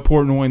of what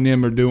Portnoy and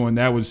them are doing.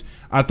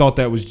 I thought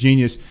that was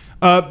genius.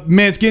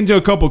 Mintz, get into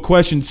a couple of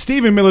questions.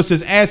 Stephen Miller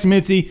says, ask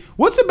Mintzy,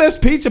 what's the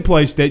best pizza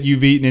place that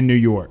you've eaten in New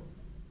York?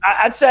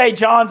 I'd say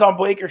John's on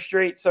Bleecker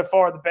Street so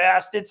far the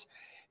best. It's,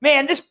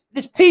 man,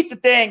 this pizza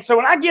thing. So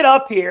when I get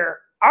up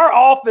here, our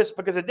office,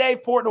 because of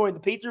Dave Portnoy and the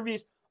pizza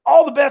reviews,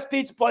 all the best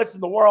pizza places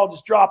in the world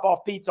just drop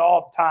off pizza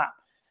all the time.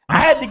 I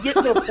had to get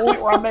to a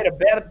point where I made a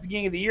bet at the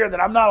beginning of the year that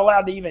I'm not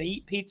allowed to even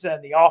eat pizza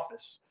in the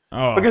office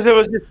because it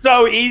was just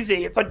so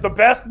easy. It's like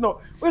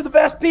we're the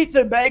best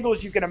pizza and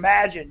bagels you can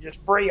imagine,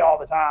 just free all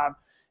the time.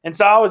 And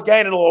so I was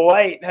gaining a little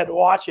weight and had to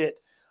watch it.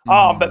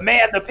 But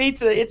man, the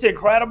pizza, it's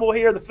incredible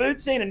here. The food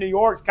scene in New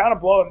York is kind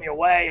of blowing me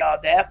away.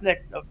 The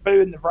ethnic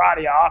food and the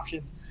variety of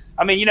options.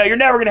 I mean, you're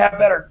never going to have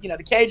better,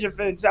 the Cajun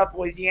food in South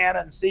Louisiana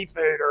and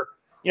seafood or,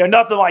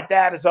 nothing like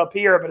that is up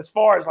here. But as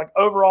far as like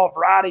overall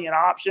variety and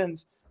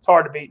options, it's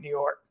hard to beat New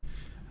York.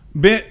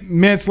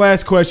 Mintz,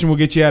 last question. We'll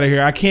get you out of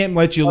here. I can't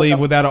let you leave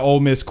without an Ole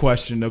Miss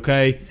question,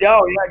 okay?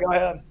 Oh, yeah, go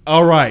ahead.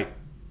 All right.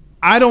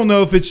 I don't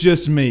know if it's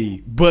just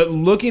me, but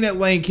looking at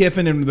Lane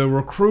Kiffin and the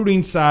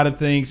recruiting side of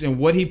things and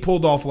what he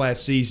pulled off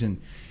last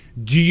season,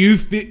 do you,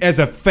 as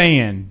a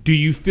fan, do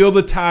you feel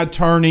the tide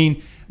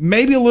turning?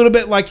 Maybe a little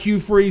bit like Hugh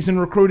Freeze in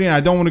recruiting. I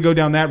don't want to go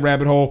down that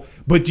rabbit hole,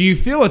 but do you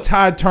feel a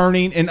tide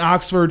turning in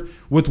Oxford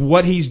with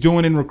what he's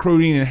doing in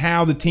recruiting and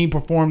how the team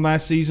performed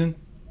last season?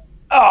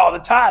 Oh, the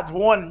tide's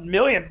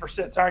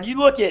 1,000,000% turned. You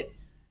look at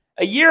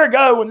a year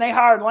ago when they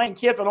hired Lane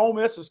Kiffin, Ole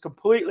Miss was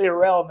completely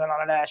irrelevant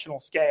on a national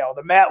scale.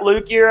 The Matt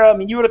Luke era, I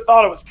mean, you would have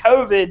thought it was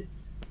COVID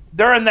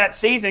during that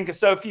season because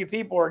so few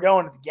people were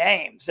going to the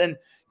games. And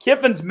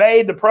Kiffin's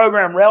made the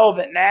program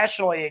relevant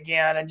nationally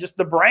again, and just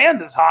the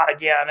brand is hot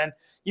again. And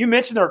you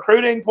mentioned the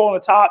recruiting, pulling the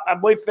top. I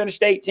believe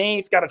finished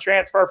 18th, got a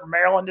transfer from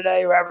Maryland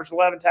today who averaged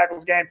 11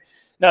 tackles a game.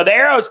 No, the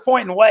arrow's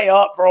pointing way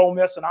up for Ole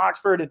Miss and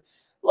Oxford. And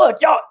look,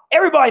 y'all,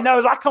 everybody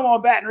knows I come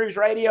on Baton Rouge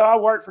Radio. I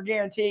work for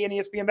Guarantee and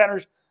ESPN Baton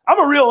Rouge. I'm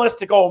a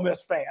realistic Ole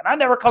Miss fan. I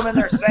never come in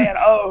there saying,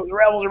 oh, the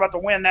Rebels are about to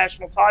win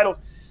national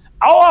titles.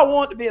 All I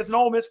want to be as an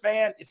Ole Miss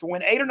fan is to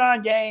win 8 or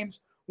 9 games,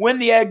 win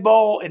the Egg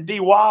Bowl, and be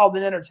wild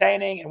and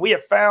entertaining. And we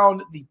have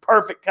found the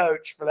perfect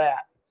coach for that.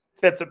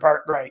 Fits it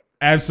great.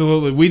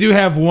 Absolutely. We do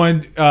have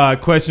one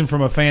question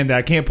from a fan that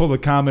I can't pull the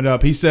comment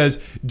up. He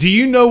says, do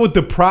you know what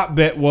the prop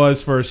bet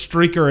was for a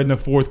streaker in the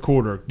fourth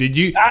quarter?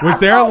 Was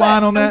there a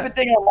line on that?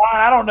 Thing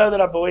online. I don't know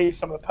that I believe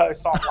some of the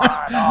posts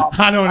online.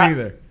 I don't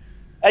either.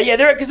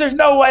 Yeah, because there's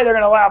no way they're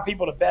going to allow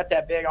people to bet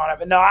that big on it.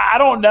 But no, I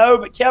don't know.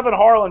 But Kevin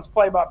Harlan's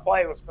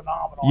play-by-play was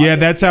phenomenal. Yeah,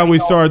 that's how we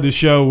started the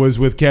show, was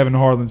with Kevin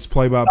Harlan's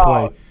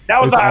play-by-play.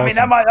 That was, awesome.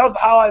 that was the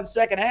highlight of the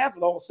second half of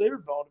the whole Super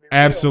Bowl. To be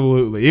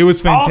Absolutely, it was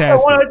fantastic.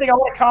 Also, one other thing I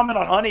want to comment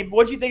on Honey.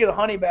 What did you think of the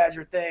Honey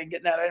Badger thing,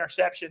 getting that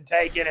interception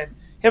taken, and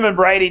him and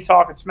Brady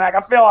talking smack?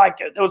 I feel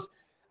it was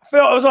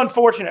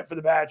unfortunate for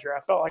the Badger. I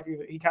felt like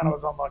he kind of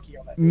was unlucky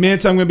on that.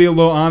 Mintz, I'm going to be a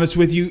little honest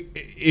with you.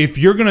 If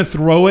you're going to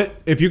throw it,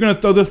 if you're going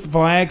to throw the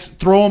flags,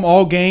 throw them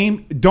all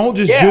game. Don't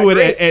just do it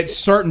at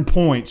certain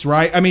points,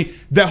 right? I mean,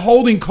 the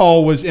holding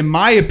call was, in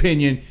my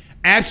opinion,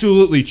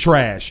 absolutely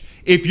trash.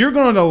 If you're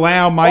going to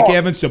allow Mike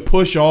Evans to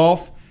push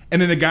off and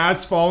then the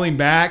guy's falling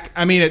back,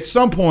 I mean, at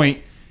some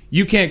point,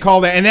 you can't call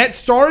that. And that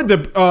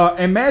started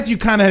and Matthew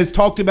kind of has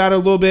talked about it a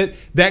little bit.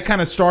 That kind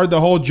of started the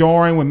whole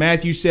jarring when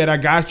Matthew said, "I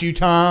got you,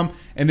 Tom."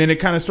 And then it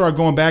kind of started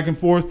going back and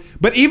forth.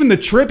 But even the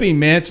tripping,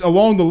 Mintz,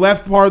 along the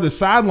left part of the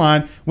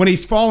sideline, when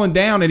he's falling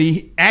down and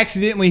he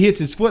accidentally hits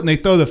his foot and they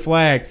throw the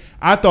flag,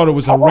 I thought it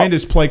was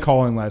horrendous play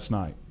calling last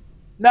night.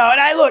 No,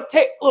 and look,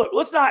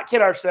 let's not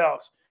kid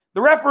ourselves.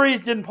 The referees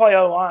didn't play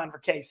O-line for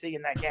KC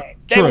in that game.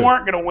 They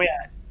weren't going to win.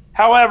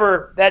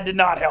 However, that did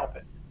not help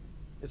it.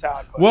 Is how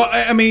I put it. Well,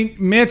 I mean,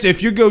 Mintz,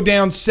 if you go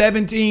down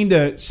 17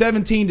 to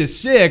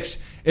 6,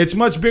 it's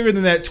much bigger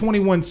than that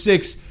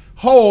 21-6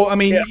 hole. I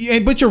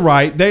mean, but you're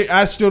right.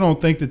 I still don't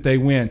think that they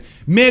win.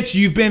 Mintz,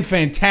 you've been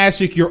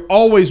fantastic. You're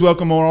always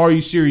welcome on Are You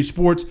Serious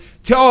Sports.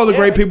 Tell all the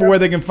great people where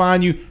they can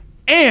find you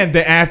and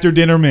the After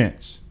Dinner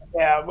Mintz.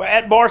 Yeah,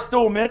 at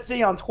Barstool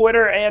Mintzy on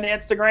Twitter and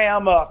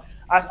Instagram.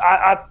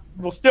 I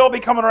will still be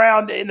coming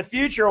around in the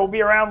future. We'll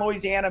be around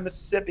Louisiana,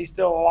 Mississippi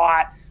still a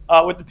lot.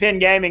 With the Penn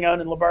Gaming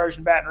owned in LaBerge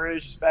and Baton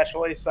Rouge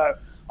especially. So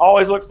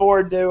always look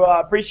forward to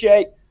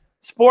appreciate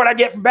the support I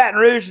get from Baton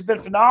Rouge. Has been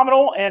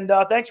phenomenal, and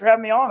thanks for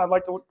having me on. I'd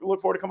like to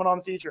look forward to coming on in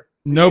the future.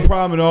 No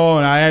problem at all,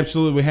 and I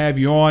absolutely have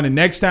you on. And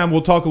next time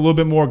we'll talk a little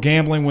bit more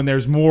gambling when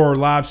there's more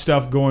live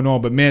stuff going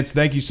on. But, Mintz,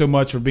 thank you so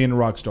much for being a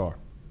rock star.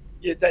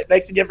 Yeah,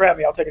 thanks again for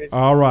having me. I'll take it easy.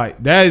 All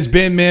right. That is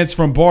Ben Mintz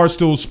from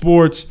Barstool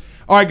Sports.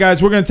 All right,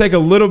 guys, we're going to take a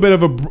little bit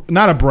of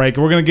not a break.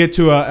 We're going to get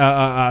to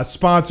a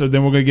sponsor,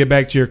 then we're going to get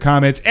back to your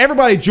comments.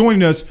 Everybody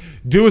joining us,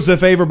 do us a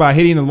favor by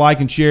hitting the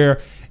like and share,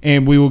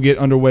 and we will get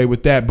underway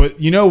with that. But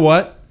you know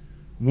what?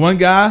 One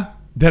guy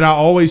that I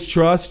always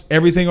trust,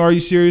 everything Are You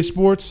Serious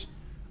Sports?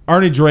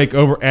 Ernie Drake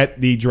over at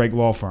the Drake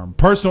Law Firm.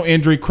 Personal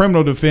injury,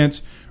 criminal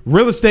defense,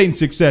 real estate, and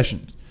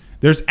succession.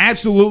 There's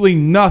absolutely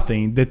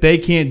nothing that they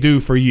can't do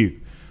for you.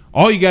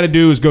 All you got to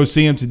do is go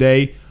see them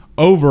today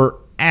over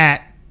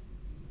at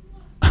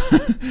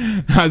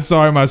I'm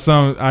sorry, my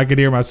son. I could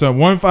hear my son.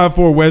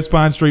 154 West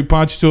Pine Street,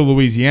 Ponchatoula,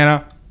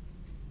 Louisiana.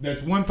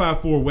 That's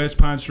 154 West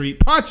Pine Street,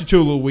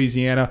 Ponchatoula,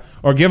 Louisiana.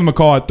 Or give them a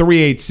call at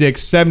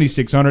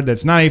 386-7600.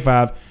 That's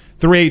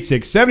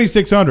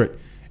 985-386-7600.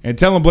 And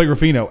tell them Blake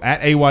Ruffino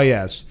at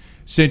AYS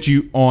sent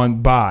you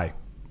on by.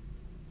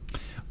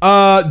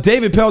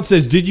 David Pelt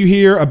says, "Did you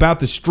hear about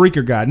the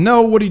streaker guy?"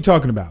 No. What are you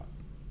talking about?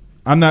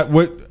 I'm not.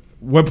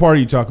 What part are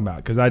you talking about?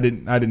 Because I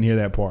didn't hear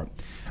that part.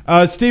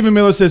 Stephen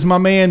Miller says, "My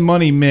man,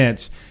 Money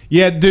Mintz."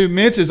 Yeah, dude,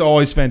 Mintz is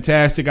always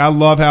fantastic. I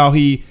love how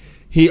he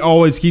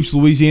always keeps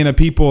Louisiana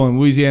people and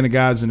Louisiana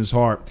guys in his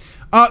heart.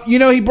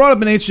 He brought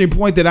up an interesting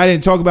point that I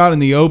didn't talk about in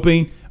the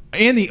opening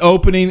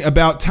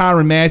about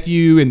Tyrann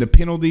Mathieu and the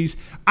penalties.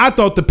 I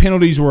thought the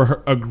penalties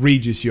were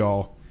egregious,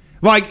 y'all.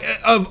 Like,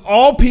 of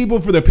all people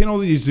for the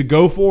penalties to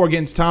go for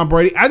against Tom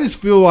Brady, I just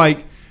feel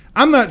like,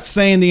 I'm not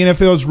saying the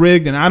NFL is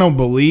rigged, and I don't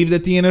believe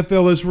that the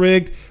NFL is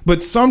rigged,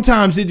 but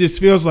sometimes it just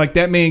feels like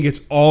that man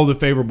gets all the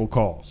favorable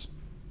calls.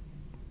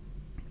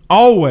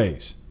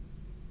 Always.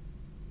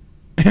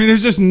 And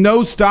there's just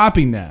no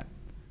stopping that.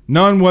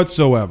 None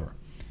whatsoever.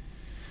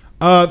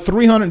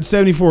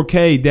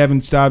 374K,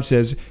 Devin Staub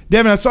says,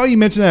 "Devin, I saw you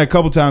mention that a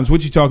couple times.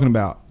 What you talking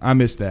about? I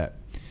missed that."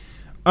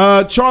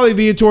 Charlie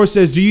Viator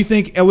says, "Do you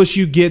think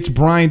LSU gets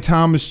Brian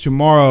Thomas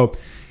tomorrow?"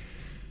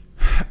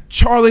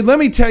 Charlie, let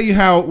me tell you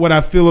what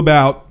I feel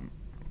about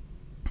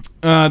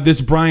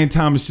this Brian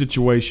Thomas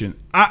situation.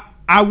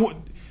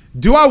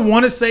 Do I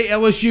want to say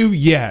LSU?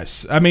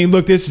 Yes. I mean,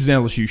 look, this is an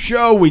LSU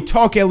show. We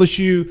talk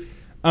LSU.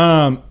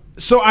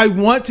 So I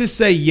want to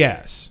say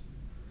yes.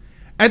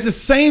 At the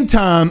same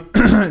time,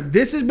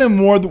 this has been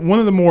one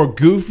of the more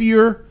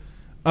goofier,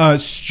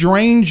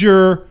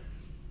 stranger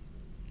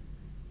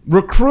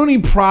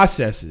recruiting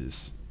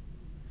processes.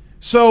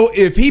 So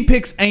if he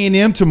picks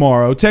A&M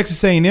tomorrow,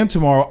 Texas A&M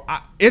tomorrow,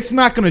 it's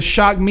not going to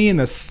shock me in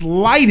the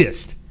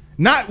slightest,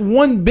 not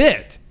one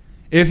bit.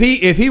 If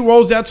he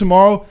rolls out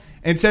tomorrow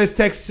and says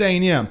Texas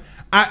A&M,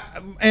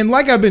 and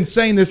like I've been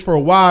saying this for a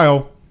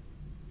while,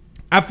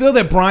 I feel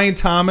that Brian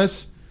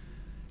Thomas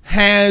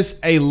has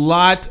a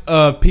lot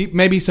of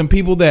maybe some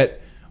people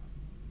that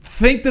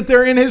think that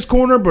they're in his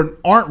corner but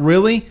aren't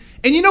really.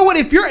 And you know what?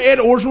 If you're Ed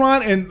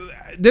Orgeron, and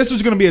this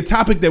is going to be a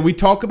topic that we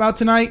talk about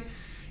tonight,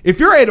 if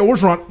you're Ed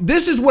Orgeron,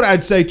 this is what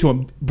I'd say to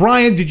him.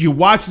 Brian, did you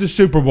watch the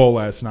Super Bowl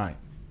last night?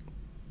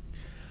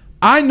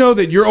 I know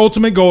that your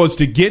ultimate goal is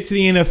to get to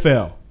the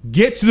NFL.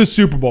 get to the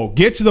Super Bowl,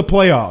 get to the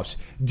playoffs.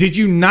 Did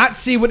you not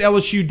see what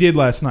LSU did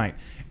last night?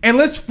 And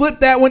let's flip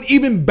that one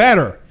even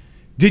better.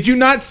 Did you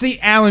not see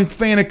Alan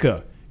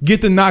Faneca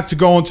get the knock to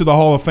go into the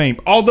Hall of Fame?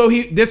 Although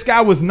this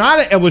guy was not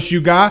an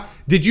LSU guy,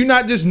 did you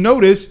not just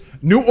notice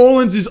New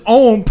Orleans'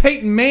 own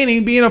Peyton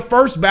Manning being a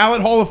first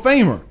ballot Hall of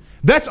Famer?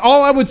 That's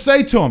all I would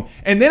say to him.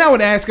 And then I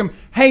would ask him,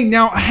 hey,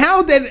 now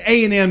how did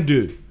A&M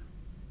do?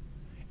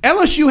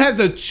 LSU has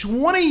a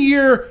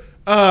 20-year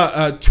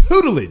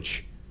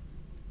tutelage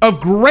of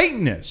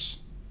greatness.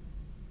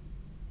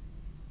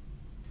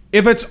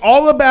 If it's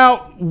all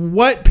about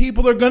what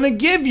people are going to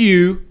give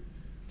you,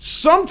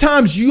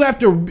 sometimes you have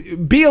to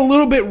be a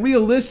little bit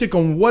realistic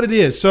on what it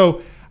is.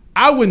 So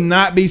I would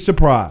not be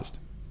surprised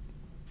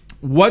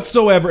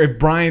whatsoever if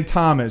Brian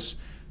Thomas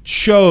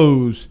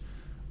chose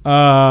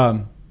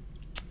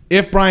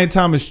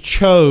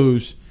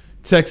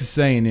Texas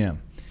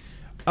A&M.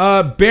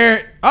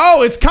 Barrett,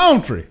 it's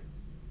Country.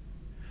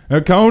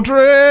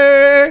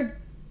 Country.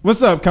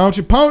 What's up,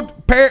 Country?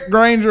 Parrot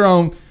Granger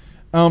on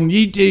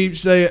YouTube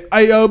say,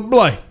 hey,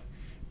 Blake,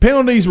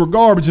 penalties were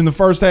garbage in the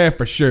first half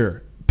for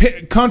sure.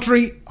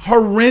 Country,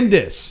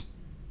 horrendous.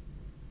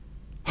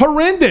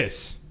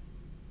 Horrendous.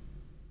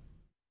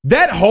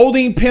 That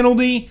holding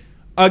penalty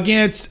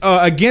against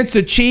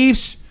the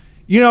Chiefs,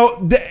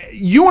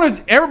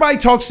 everybody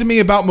talks to me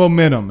about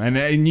momentum,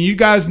 and you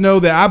guys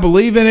know that I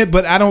believe in it,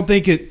 but I don't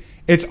think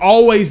it's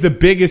always the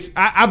biggest.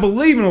 I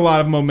believe in a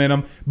lot of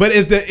momentum, but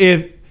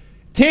if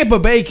Tampa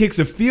Bay kicks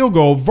a field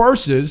goal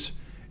versus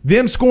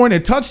them scoring a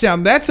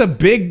touchdown, that's a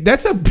big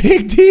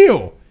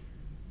deal.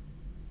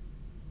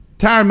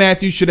 Tyrann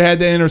Matthew should have had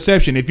that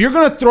interception. If you're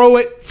going to throw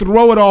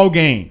it all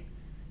game.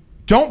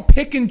 Don't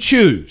pick and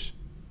choose.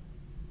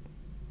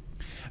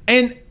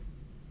 And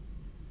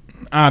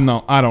I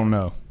don't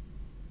know.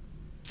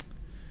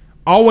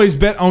 Always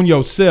bet on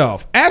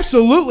yourself.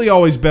 Absolutely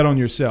always bet on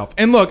yourself.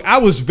 And look, I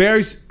was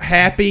very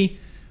happy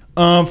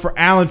for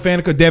Alan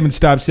Faneca. Devin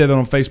Stobb said that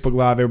on Facebook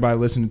Live. Everybody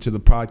listening to the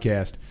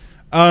podcast.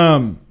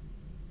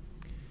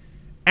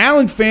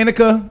 Alan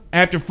Faneca,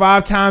 after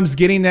 5 times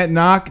getting that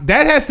knock,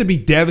 that has to be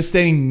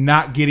devastating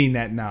not getting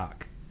that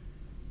knock.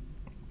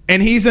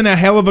 And he's in a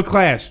hell of a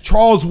class.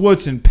 Charles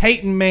Woodson,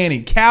 Peyton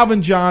Manning,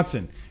 Calvin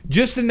Johnson,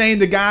 just to name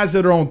the guys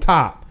that are on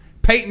top.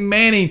 Peyton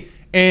Manning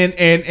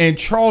and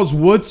Charles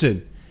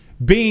Woodson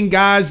being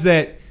guys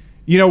that,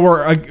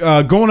 were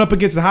going up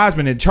against the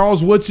Heisman, and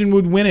Charles Woodson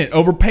would win it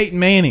over Peyton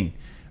Manning.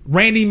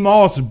 Randy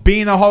Moss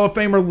being a Hall of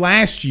Famer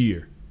last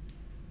year.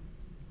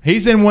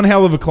 He's in one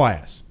hell of a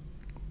class.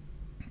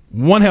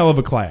 One hell of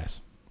a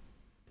class.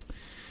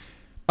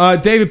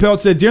 David Pelt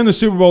said, during the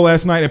Super Bowl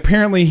last night,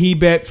 apparently he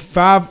bet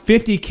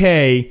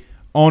 $50K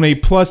on a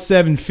plus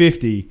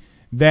 750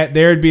 that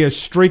there'd be a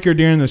streaker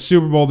during the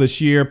Super Bowl this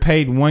year,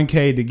 paid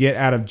 $1K to get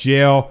out of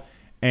jail,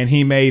 and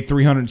he made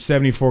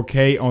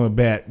 $374K on the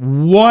bet.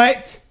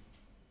 What?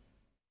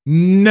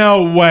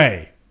 No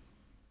way.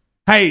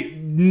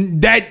 Hey,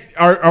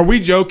 are we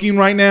joking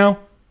right now?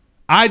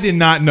 I did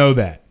not know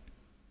that.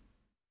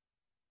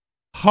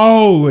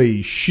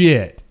 Holy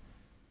shit.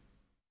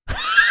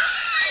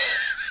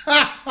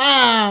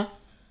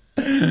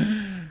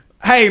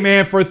 Hey,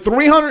 man, for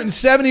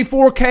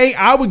 $374K,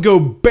 I would go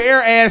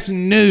bare ass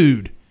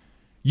nude.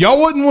 Y'all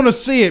wouldn't want to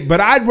see it,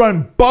 but I'd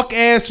run buck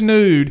ass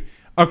nude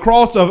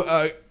across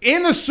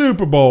in the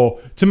Super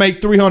Bowl to make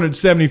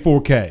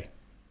 $374K.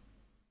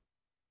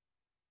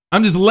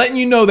 I'm just letting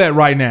you know that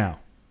right now.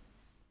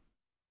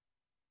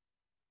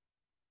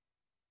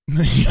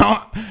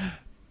 Y'all,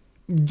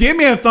 give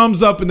me a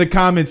thumbs up in the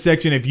comments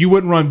section if you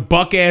wouldn't run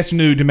buck ass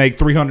nude to make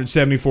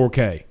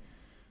 $374K.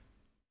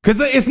 Because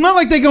it's not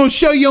like they're going to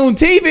show you on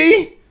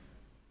TV.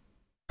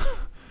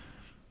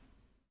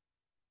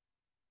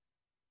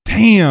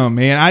 Damn,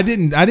 man. I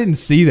didn't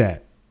see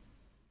that.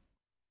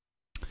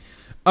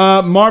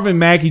 Marvin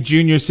Mackey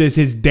Jr. says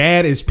his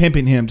dad is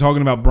pimping him,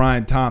 talking about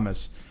Brian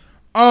Thomas.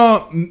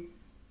 I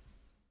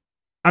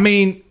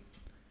mean,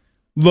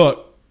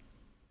 look,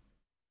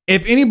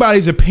 if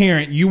anybody's a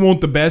parent, you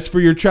want the best for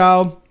your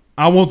child.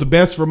 I want the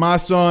best for my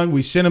son.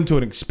 We sent him to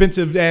an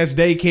expensive-ass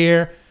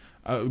daycare.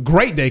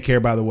 Great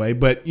daycare, by the way.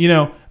 But,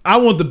 I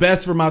want the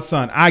best for my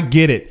son. I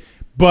get it.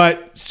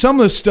 But some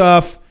of the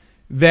stuff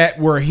that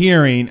we're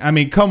hearing, I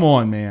mean, come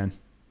on, man.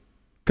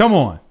 Come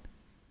on.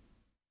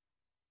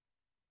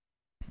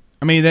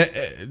 I mean,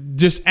 that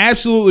just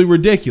absolutely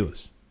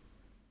ridiculous.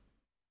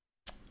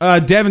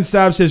 Devin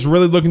Stobb says,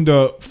 really looking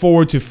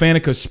forward to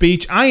Faneca's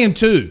speech. I am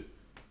too.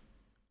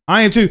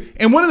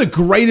 And one of the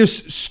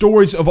greatest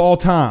stories of all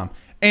time.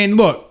 And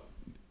look,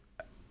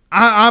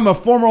 I'm a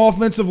former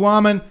offensive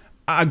lineman.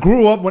 I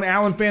grew up when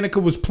Alan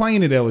Faneca was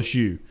playing at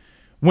LSU.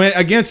 When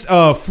against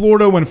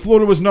Florida, when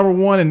Florida was number 1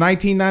 in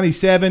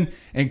 1997,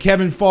 and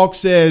Kevin Falk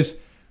says,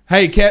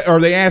 hey,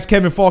 they asked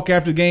Kevin Falk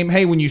after the game,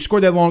 hey, when you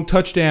scored that long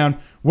touchdown,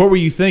 what were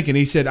you thinking?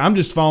 He said, I'm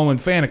just following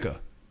Faneca.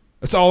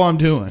 That's all I'm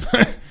doing.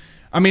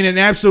 I mean, an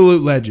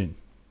absolute legend.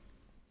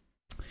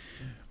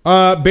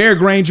 Bear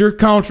Granger,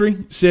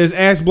 Country, says,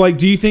 ask Blake,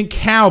 do you think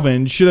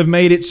Calvin should have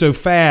made it so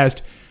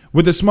fast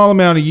with the small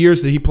amount of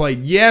years that he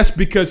played? Yes,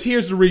 because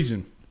here's the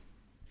reason.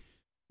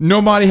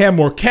 Nobody had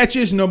more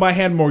catches, nobody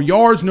had more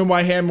yards,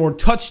 nobody had more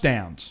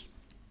touchdowns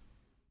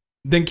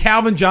than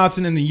Calvin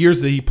Johnson in the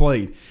years that he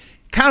played.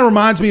 Kind of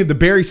reminds me of the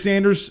Barry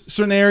Sanders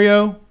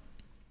scenario.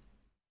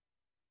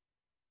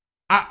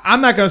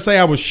 I'm not going to say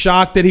I was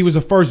shocked that he was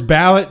a first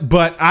ballot,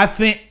 but I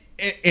think,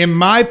 in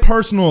my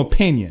personal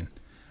opinion,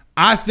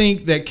 I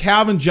think that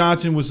Calvin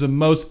Johnson was the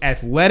most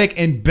athletic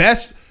and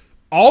best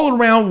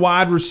all-around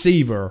wide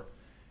receiver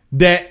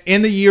that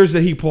in the years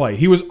that he played.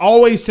 He was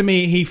always, to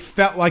me, he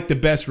felt like the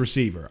best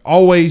receiver.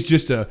 Always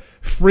just a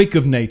freak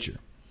of nature.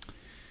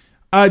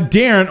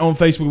 Darren on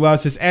Facebook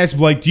Live says, ask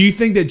Blake, do you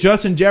think that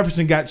Justin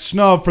Jefferson got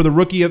snubbed for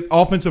the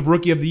offensive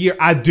rookie of the year?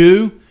 I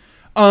do.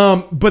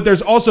 But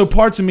there's also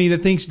parts of me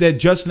that thinks that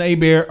Justin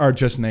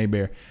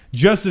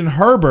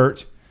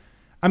Herbert,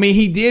 I mean,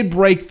 he did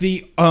break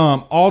the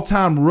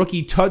all-time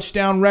rookie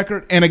touchdown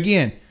record. And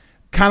again,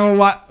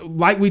 kind of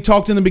like we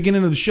talked in the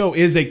beginning of the show,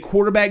 is a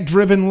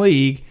quarterback-driven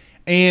league.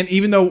 And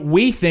even though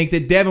we think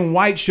that Devin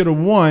White should have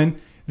won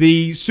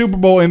the Super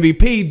Bowl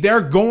MVP, they're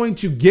going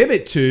to give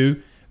it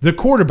to the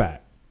quarterback.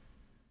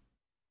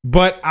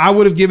 But I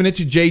would have given it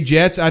to Jay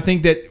Jets. I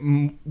think that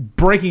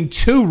breaking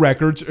 2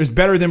 records is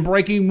better than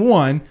breaking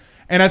 1.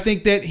 And I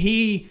think that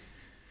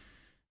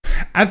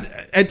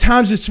at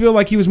times just feel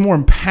like he was more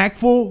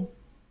impactful,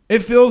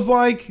 it feels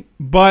like.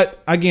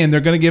 But again,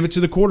 they're going to give it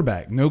to the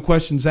quarterback. No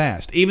questions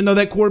asked. Even though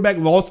that quarterback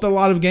lost a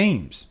lot of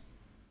games.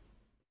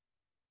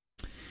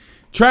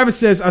 Travis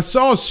says, I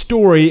saw a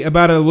story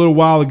about it a little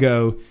while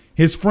ago.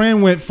 His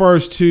friend went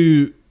first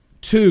to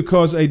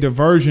cause a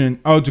diversion,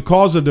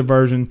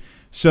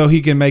 so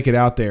he can make it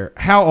out there.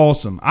 How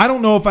awesome. I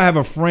don't know if I have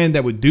a friend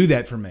that would do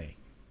that for me.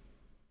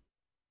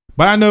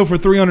 But I know for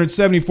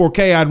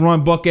 $374K, I'd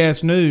run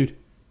buck-ass nude.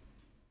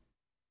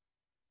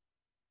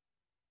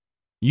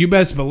 You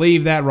best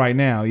believe that right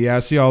now. Yeah, I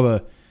see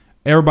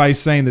everybody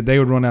saying that they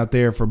would run out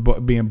there for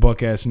being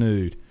buck-ass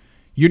nude.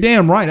 You're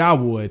damn right I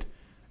would.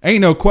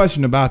 Ain't no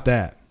question about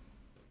that.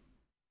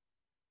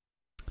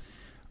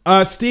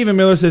 Stephen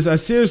Miller says, I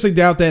seriously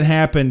doubt that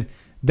happened.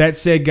 That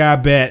said guy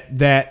bet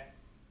that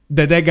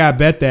guy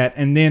bet that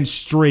and then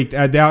streaked.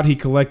 I doubt he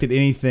collected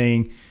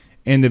anything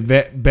and the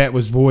bet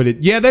was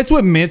voided. Yeah, that's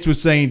what Mintz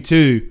was saying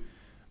too.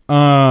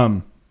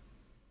 That's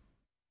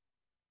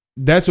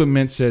what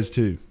Mintz says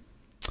too.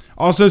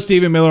 Also,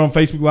 Stephen Miller on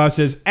Facebook Live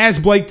says,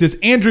 ask Blake, does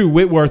Andrew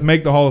Whitworth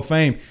make the Hall of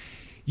Fame?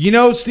 You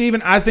know,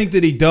 Stephen, I think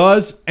that he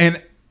does,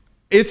 and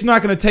it's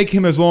not going to take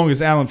him as long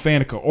as Alan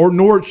Faneca,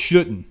 nor it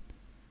shouldn't.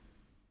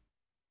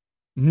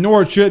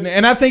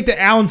 And I think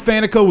that Alan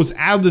Faneca was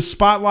out of the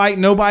spotlight.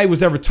 Nobody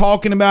was ever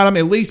talking about him.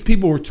 At least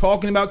people were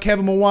talking about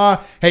Kevin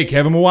Mawae. Hey,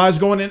 Kevin Mawae is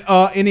going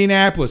to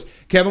Indianapolis.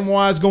 Kevin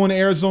Mawae is going to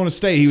Arizona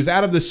State. He was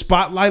out of the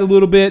spotlight a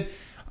little bit.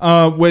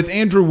 With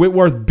Andrew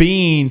Whitworth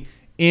being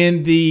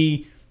in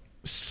the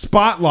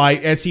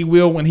spotlight as he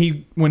will when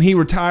he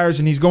retires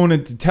and he's going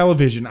into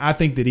television, I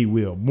think that he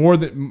will. More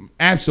than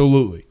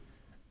absolutely.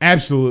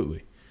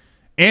 Absolutely.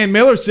 And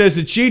Miller says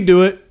that she'd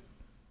do it.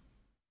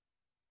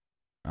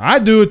 I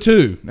do it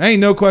too. There ain't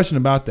no question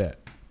about that.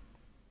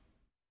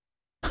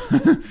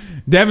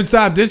 Devin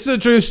Stop, this is a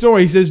true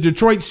story. He says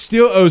Detroit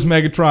still owes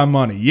Megatron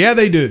money. Yeah,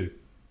 they do.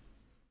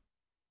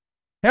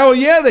 Hell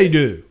yeah, they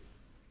do.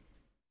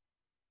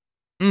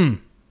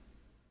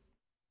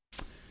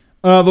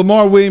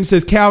 Lamar Williams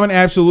says Calvin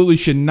absolutely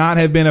should not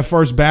have been a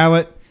first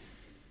ballot.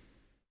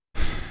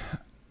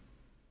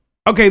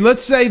 Okay,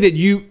 let's say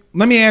that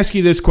let me ask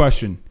you this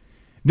question.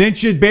 Then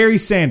should Barry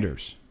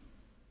Sanders?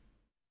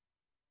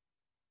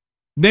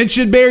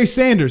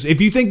 If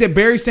you think that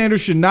Barry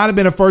Sanders should not have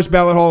been a first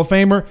ballot Hall of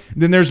Famer,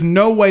 then there's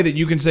no way that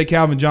you can say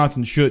Calvin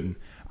Johnson shouldn't.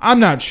 I'm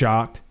not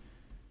shocked.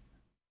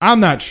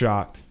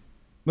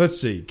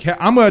 Let's see.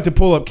 I'm going to have to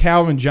pull up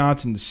Calvin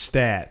Johnson's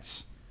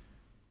stats.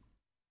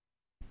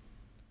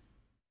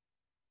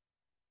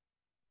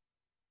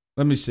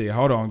 Let me see.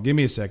 Hold on. Give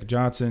me a second.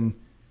 Johnson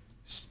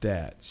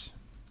stats.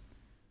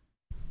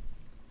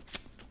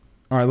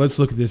 All right, let's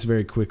look at this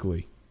very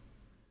quickly.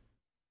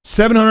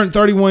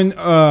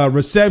 731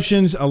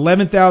 receptions,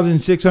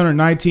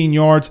 11,619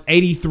 yards,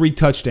 83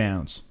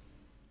 touchdowns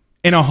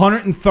in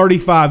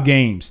 135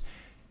 games.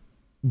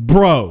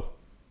 Bro,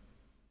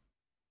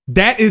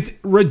 that is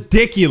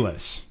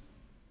ridiculous.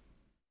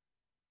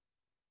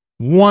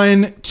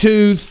 1,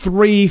 2,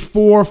 3,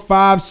 4,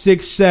 5,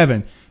 6,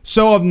 7.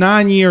 So of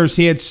 9 years,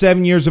 he had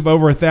 7 years of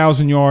over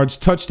 1,000 yards,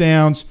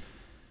 touchdowns.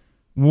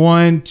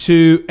 1,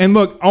 2, and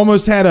look,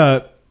 almost had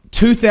a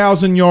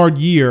 2,000-yard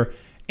year.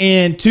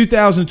 In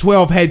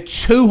 2012, had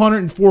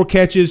 204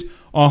 catches,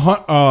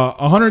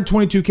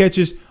 122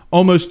 catches,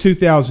 almost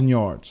 2,000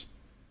 yards.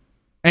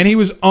 And he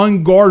was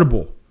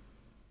unguardable.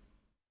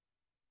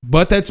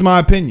 But that's my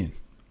opinion.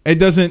 It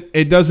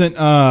doesn't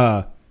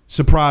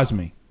surprise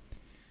me.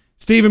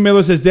 Stephen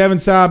Miller says, Devin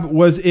Saab,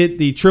 was it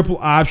the triple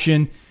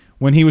option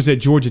when he was at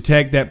Georgia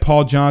Tech that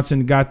Paul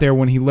Johnson got there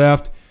when he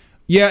left?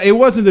 Yeah, it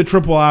wasn't the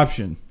triple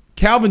option.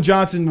 Calvin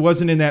Johnson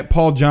wasn't in that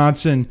Paul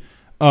Johnson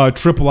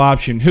triple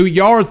option. Who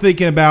y'all are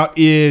thinking about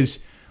is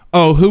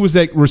Oh, who was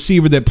that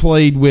receiver that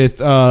played with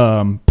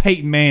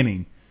Peyton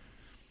Manning?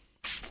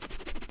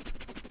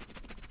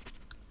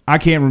 I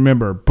can't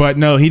remember, but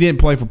no, he didn't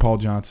play for Paul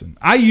Johnson.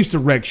 I used to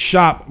wreck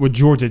shop with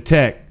Georgia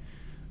Tech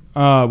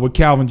with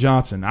Calvin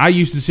Johnson. I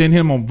used to send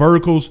him on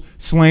verticals,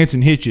 slants,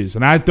 and hitches,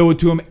 and I'd throw it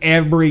to him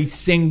every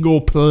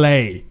single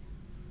play.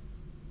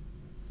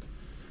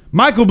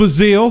 Michael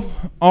Bazile,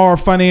 our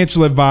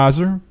financial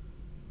advisor.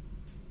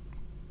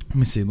 Let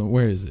me see.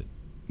 Where is it?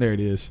 There it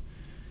is.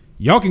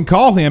 Y'all can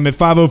call him at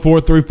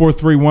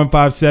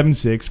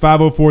 504-343-1576,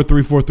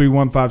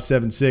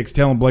 504-343-1576.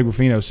 Tell him Blake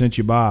Ruffino sent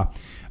you by.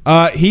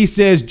 He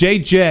says Jay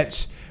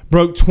Jets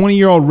broke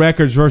 20-year-old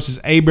records versus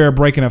Hebert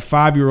breaking a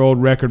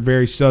 5-year-old record.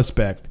 Very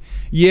suspect.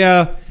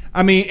 Yeah,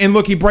 I mean, and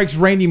look, he breaks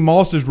Randy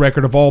Moss's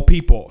record of all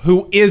people,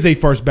 who is a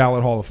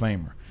first-ballot Hall of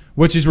Famer,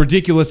 which is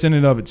ridiculous in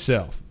and of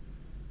itself.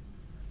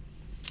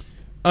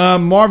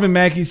 Marvin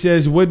Mackey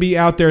says, would be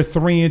out there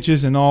 3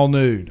 inches and all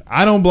nude.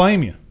 I don't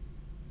blame you.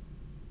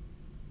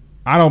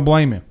 I don't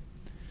blame him.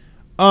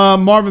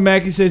 Marvin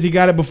Mackey says he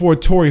got it before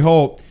Torrey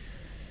Holt.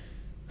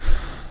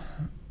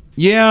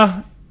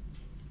 Yeah.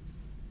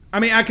 I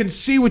mean, I can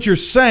see what you're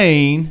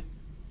saying.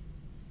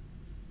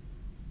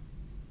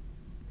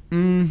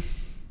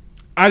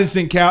 I just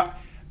think I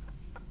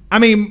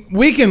mean,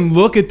 we can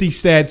look at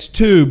these stats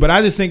too, but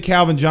I just think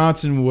Calvin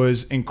Johnson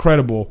was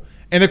incredible.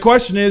 And the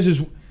question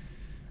is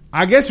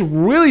I guess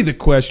really the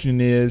question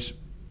is,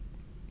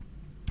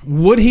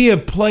 would he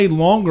have played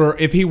longer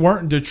if he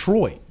weren't in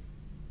Detroit?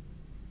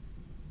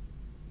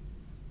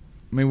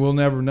 I mean, we'll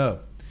never know.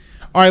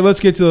 All right,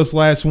 let's get to this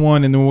last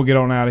one, and then we'll get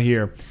on out of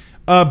here.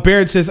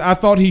 Barrett says, I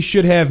thought he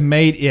should have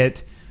made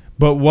it,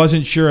 but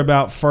wasn't sure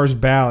about first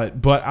ballot,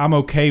 but I'm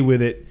okay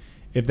with it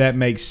if that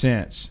makes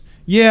sense.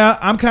 Yeah,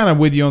 I'm kind of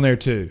with you on there,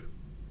 too.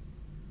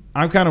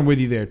 I'm kind of with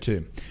you there,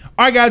 too.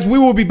 All right, guys, we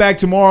will be back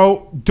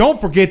tomorrow. Don't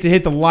forget to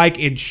hit the like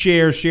and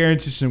share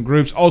into some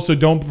groups. Also,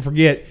 don't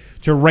forget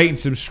to rate and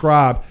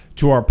subscribe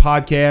to our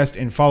podcast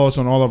and follow us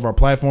on all of our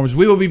platforms.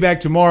 We will be back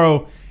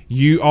tomorrow.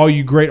 All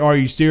you great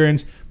RU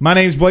Steerins. My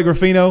name is Blake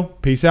Ruffino.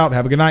 Peace out.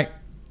 Have a good night.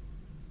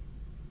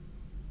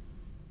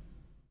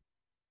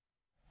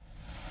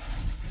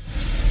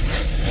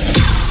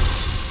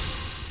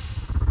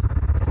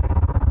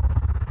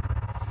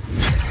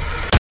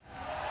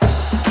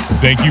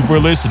 Thank you for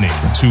listening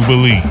to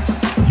Believe.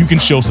 You can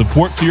show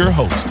support to your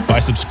host by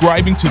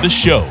subscribing to the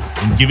show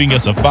and giving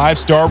us a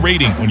 5-star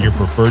rating on your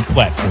preferred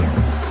platform.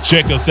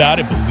 Check us out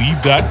at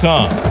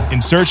Believe.com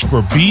and search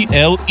for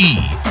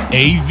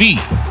BLEAV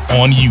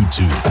on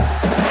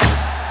YouTube.